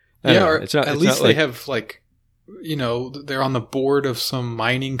like at least they have like they're on the board of some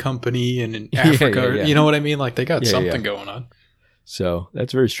mining company in Africa. Yeah. You know what I mean? Like they got something going on. So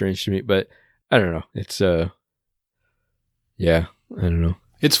that's very strange to me, but I don't know. It's I don't know.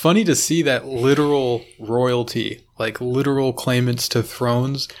 It's funny to see that literal royalty, like literal claimants to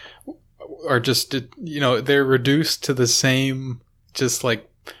thrones, are just, they're reduced to the same, just like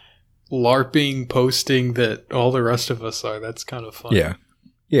LARPing posting that all the rest of us are. That's kind of fun.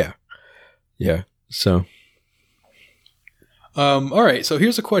 Yeah. So. All right. So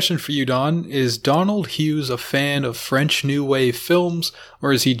here's a question for you, Don. Is Donald Hughes a fan of French New Wave films,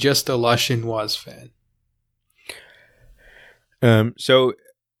 or is he just a La Chinoise fan? So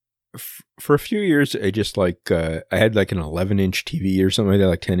for a few years, I just like, I had like an 11-inch TV or something like that,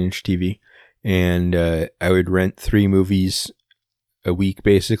 like 10-inch TV. And, I would rent 3 movies a week,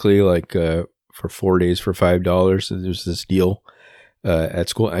 basically, like, for 4 days for $5. So there's this deal, at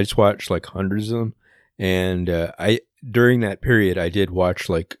school. I just watched like hundreds of them. And, during that period, I did watch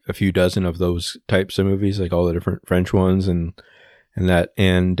like a few dozen of those types of movies, like all the different French ones and that.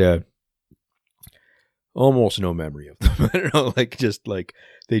 And, almost no memory of them. I don't know, like just like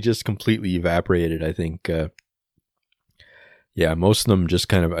they just completely evaporated. I think Yeah, most of them just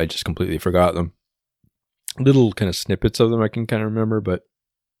kind of, I just completely forgot them. Little kind of snippets of them I can kind of remember, but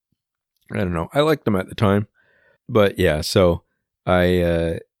I don't know. I liked them at the time. But yeah, so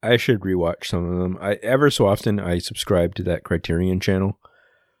I should rewatch some of them. Ever so often I subscribe to that Criterion channel.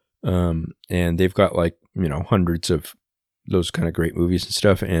 And they've got like, hundreds of those kind of great movies and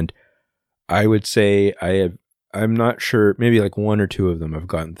stuff. And I would say I'm not sure, maybe like one or two of them I've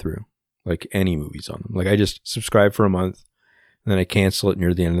gotten through, like any movies on them. Like I just subscribe for a month and then I cancel it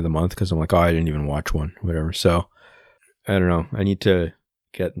near the end of the month because I'm like, oh, I didn't even watch one, whatever. So I don't know. I need to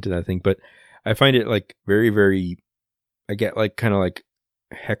get into that thing, but I find it like very, very, I get like kind of like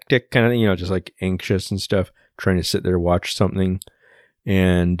hectic kind of thing, just like anxious and stuff, trying to sit there, watch something.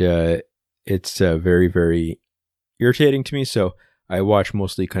 And it's very, very irritating to me. So I watch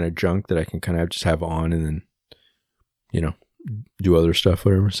mostly kind of junk that I can kind of just have on and then, do other stuff,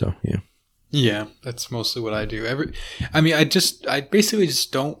 whatever. So, yeah. Yeah, that's mostly what I do. I basically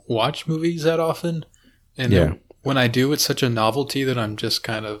just don't watch movies that often. And then when I do, it's such a novelty that I'm just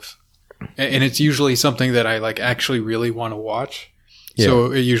kind of, and it's usually something that I like actually really want to watch. Yeah.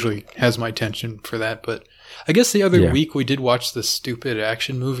 So it usually has my attention for that. But I guess the other week we did watch this stupid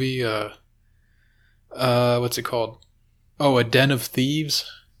action movie. What's it called? Oh, A Den of Thieves.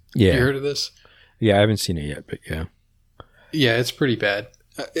 Yeah. You heard of this? Yeah, I haven't seen it yet, but yeah. Yeah, it's pretty bad.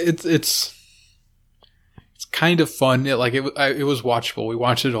 It's kind of fun. It was watchable. We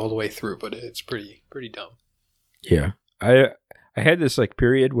watched it all the way through, but it's pretty dumb. Yeah. I had this like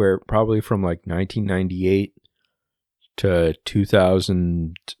period where probably from like 1998 to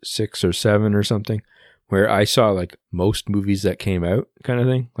 2006 or 7 or something, where I saw like most movies that came out kind of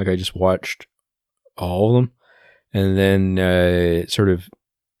thing. Like I just watched all of them and then sort of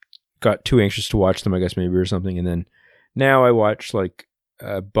got too anxious to watch them, I guess maybe, or something. And then now I watch like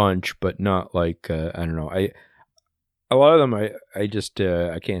a bunch, but not like, I don't know. A lot of them I just,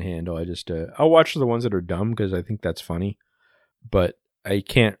 I can't handle. I'll watch the ones that are dumb because I think that's funny, but I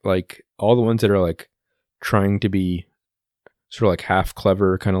can't like all the ones that are like trying to be sort of like half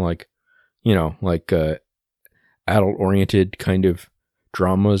clever, kind of like, like adult oriented kind of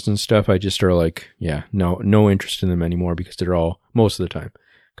dramas and stuff. I just are like, no interest in them anymore because they're all, most of the time,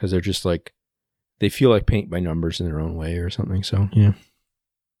 because they're just like, they feel like paint by numbers in their own way or something. So, yeah.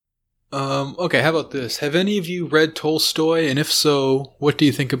 Okay, how about this? Have any of you read Tolstoy? And if so, what do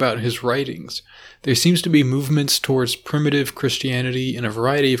you think about his writings? There seems to be movements towards primitive Christianity in a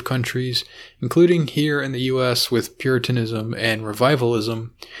variety of countries, including here in the US with Puritanism and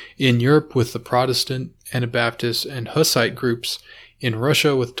Revivalism, in Europe with the Protestant, Anabaptist, and Hussite groups, in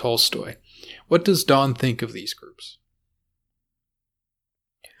Russia with Tolstoy. What does Don think of these groups?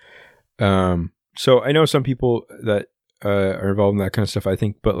 So I know some people that are involved in that kind of stuff, I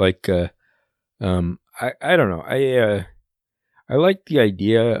think, but like, I don't know. I like the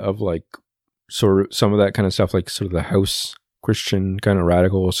idea of like sort of some of that kind of stuff, like sort of the house Christian kind of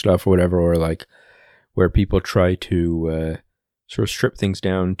radical stuff or whatever, or like where people try to sort of strip things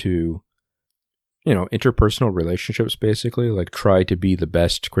down to, interpersonal relationships, basically, like try to be the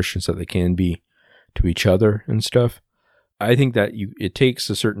best Christians that they can be to each other and stuff. I think that it takes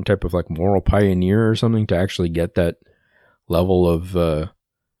a certain type of like moral pioneer or something to actually get that level of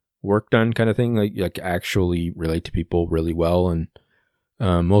work done kind of thing, like actually relate to people really well. And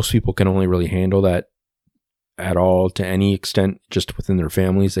most people can only really handle that at all to any extent just within their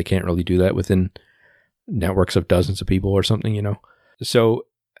families. They can't really do that within networks of dozens of people or something, So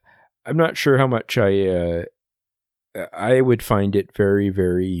I'm not sure how much I would find it very,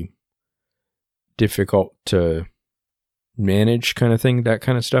 very difficult to manage kind of thing, that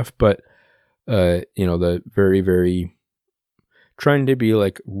kind of stuff. But, the very, very trying to be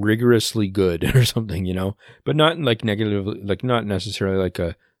like rigorously good or something, but not in like negative, like not necessarily like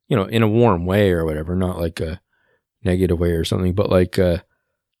a, in a warm way or whatever, not like a negative way or something, but like, I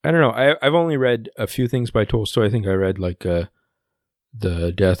don't know. I've only read a few things by Tolstoy. I think I read like,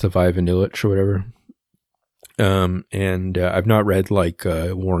 The Death of Ivan Ilyich or whatever. And I've not read like,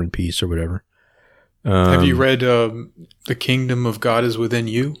 War and Peace or whatever. Have you read The Kingdom of God is Within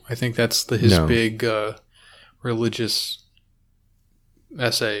You? I think that's his big religious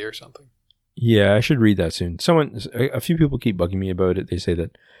essay or something. Yeah, I should read that soon. A few people keep bugging me about it. They say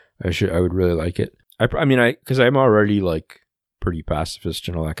that I would really like it. Because I'm already like pretty pacifist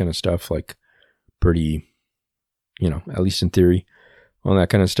and all that kind of stuff, like pretty, at least in theory, all that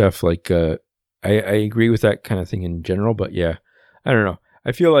kind of stuff. Like, I agree with that kind of thing in general, but yeah, I don't know.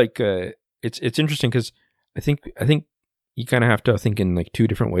 I feel like, it's interesting because I think you kind of have to think in like two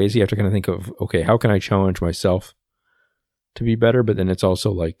different ways. You have to kind of think of, okay, how can I challenge myself to be better? But then it's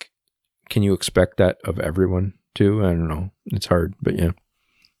also like, can you expect that of everyone too. I don't know. It's hard, but yeah.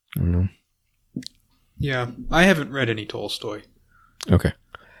 I don't know. Yeah, I haven't read any Tolstoy. Okay.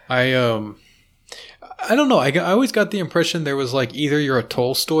 I don't know. I always got the impression there was like either you're a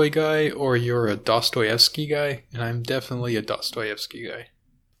Tolstoy guy or you're a Dostoevsky guy, and I'm definitely a Dostoevsky guy.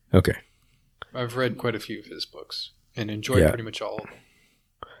 Okay. I've read quite a few of his books and enjoyed pretty much all of them.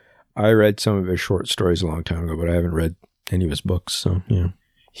 I read some of his short stories a long time ago, but I haven't read any of his books, so yeah.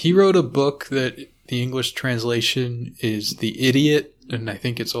 He wrote a book that the English translation is The Idiot, and I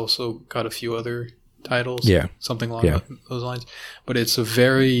think it's also got a few other titles. Yeah. Something along those lines. But it's a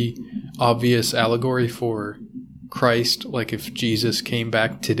very obvious allegory for Christ, like if Jesus came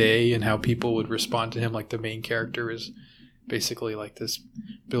back today and how people would respond to him. Like the main character is basically like this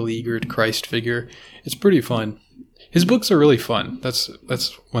beleaguered Christ figure. It's pretty fun. His books are really fun. That's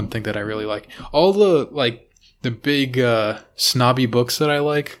one thing that I really like. All the big snobby books that I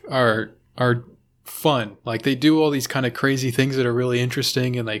like are fun. Like they do all these kind of crazy things that are really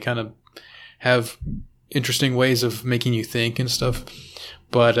interesting, and they kind of have interesting ways of making you think and stuff.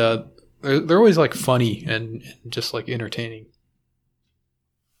 But they're always like funny and just like entertaining.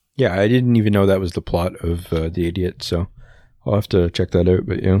 Yeah, I didn't even know that was the plot of The Idiot, so I'll have to check that out.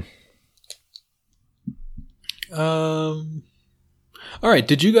 But yeah. All right.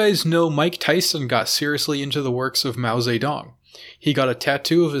 Did you guys know Mike Tyson got seriously into the works of Mao Zedong? He got a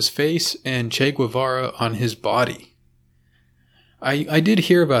tattoo of his face and Che Guevara on his body. I did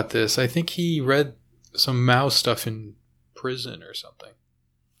hear about this. I think he read some Mao stuff in prison or something.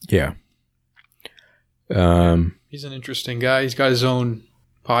 Yeah. He's an interesting guy. He's got his own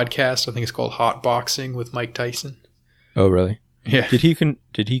podcast. I think it's called Hot Boxing with Mike Tyson. Oh, really? Yeah. Did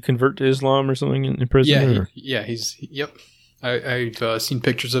he convert to Islam or something in prison? Yep. I've seen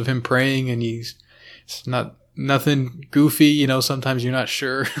pictures of him praying, and it's nothing goofy. You know, sometimes you're not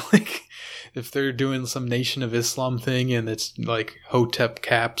sure, like if they're doing some Nation of Islam thing, and it's like Hotep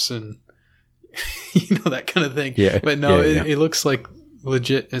caps and that kind of thing. Yeah. But no, it looks like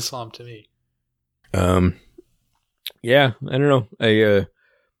legit Islam to me. Yeah, I don't know.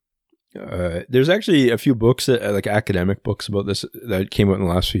 There's actually a few books that like academic books about this that came out in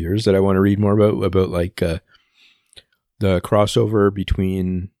the last few years that I want to read more about like the crossover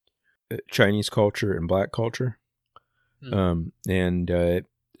between Chinese culture and Black culture. And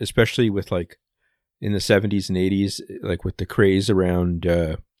especially with like in the 70s and 80s, like with the craze around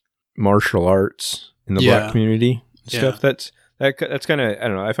martial arts in the Black community stuff. That's kind of, I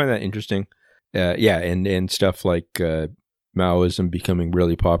don't know, I find that interesting. And stuff like Maoism becoming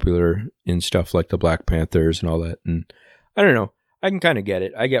really popular in stuff like the Black Panthers and all that. And I don't know, I can kind of get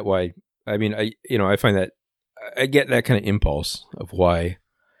it. I get why. I mean, I find that I get that kind of impulse of why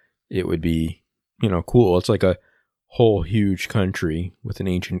it would be, cool. It's like a whole huge country with an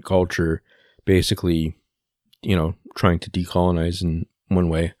ancient culture, basically, trying to decolonize in one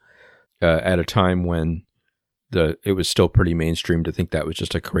way at a time when it was still pretty mainstream to think that was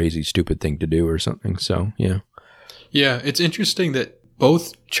just a crazy, stupid thing to do or something. So, yeah. Yeah, it's interesting that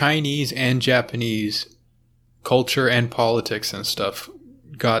both Chinese and Japanese culture and politics and stuff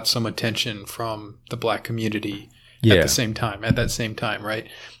got some attention from the Black community at that same time, right?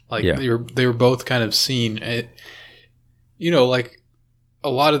 Like they were both kind of seen, like a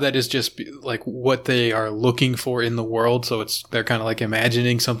lot of that is just like what they are looking for in the world. So they're kind of like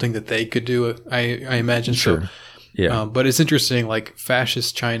imagining something that they could do. I imagine. Sure. So. Yeah. But it's interesting, like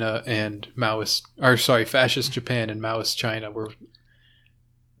fascist Japan and Maoist China were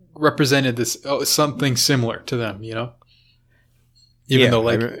represented this something similar to them, even though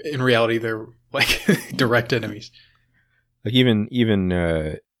like in reality they're like direct enemies. Like even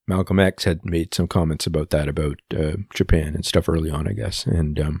Malcolm X had made some comments about that, about Japan and stuff early on, I guess.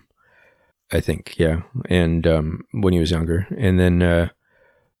 And I think, and when he was younger. And then, and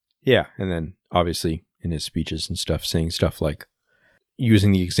then obviously in his speeches and stuff, saying stuff like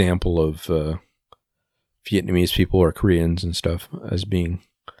using the example of Vietnamese people or Koreans and stuff as being,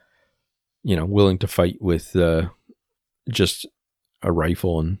 willing to fight with just a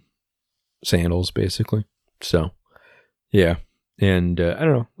rifle and sandals, basically. So, yeah. And I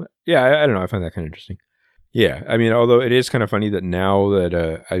don't know. Yeah, I don't know. I find that kind of interesting. Yeah. I mean, although it is kind of funny that now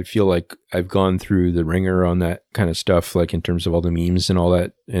that I feel like I've gone through the ringer on that kind of stuff, like in terms of all the memes and all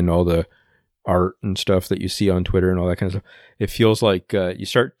that and all the art and stuff that you see on Twitter and all that kind of stuff, it feels like you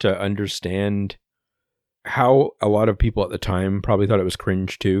start to understand how a lot of people at the time probably thought it was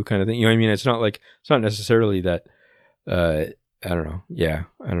cringe too, kind of thing. You know what I mean? It's not necessarily that, I don't know. Yeah,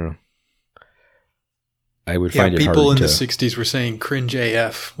 I don't know. I would find it hard to... people in the 60s were saying cringe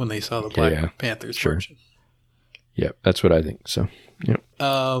AF when they saw the Black Panthers version. Yeah, that's what I think. So, yeah.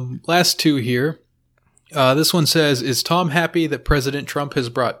 Last two here. This one says, is Tom happy that President Trump has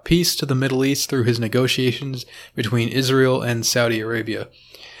brought peace to the Middle East through his negotiations between Israel and Saudi Arabia?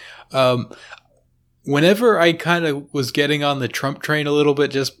 Whenever I kind of was getting on the Trump train a little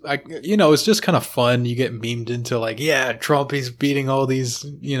bit, it's just kind of fun. You get memed into like, yeah, Trump, he's beating all these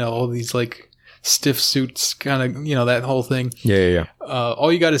like stiff suits, kind of, that whole thing. Yeah.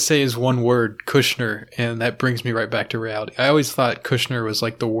 All you got to say is one word, Kushner, and that brings me right back to reality. I always thought Kushner was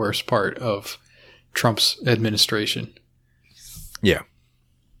like the worst part of Trump's administration. Yeah.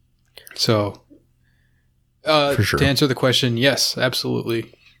 So, for sure. To answer the question, yes,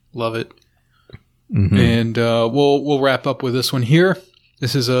 absolutely. Love it. Mm-hmm. And we'll wrap up with this one here.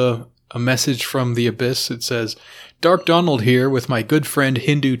 This is a message from the Abyss. It says, Dark Donald here with my good friend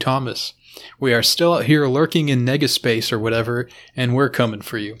Hindu Thomas. We are still out here lurking in Negaspace or whatever, and we're coming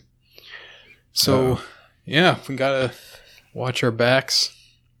for you. So, yeah, we gotta watch our backs.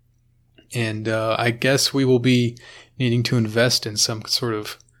 And I guess we will be needing to invest in some sort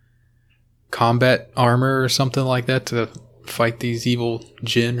of combat armor or something like that to fight these evil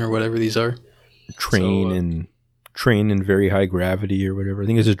jinn or whatever these are. Train in very high gravity or whatever. I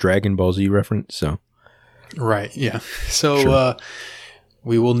think it's a Dragon Ball Z reference. So, right, yeah. So sure.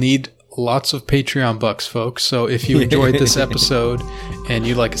 We will need lots of Patreon bucks, folks. So if you enjoyed this episode and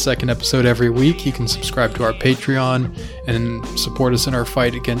you'd like a second episode every week, you can subscribe to our Patreon and support us in our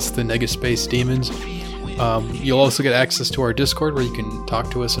fight against the Negaspace demons. You'll also get access to our Discord where you can talk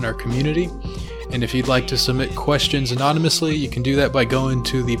to us in our community. And if you'd like to submit questions anonymously, you can do that by going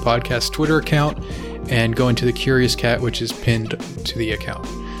to the podcast Twitter account and going to the Curious Cat, which is pinned to the account.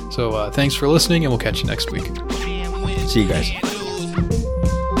 So thanks for listening, and we'll catch you next week. See you guys.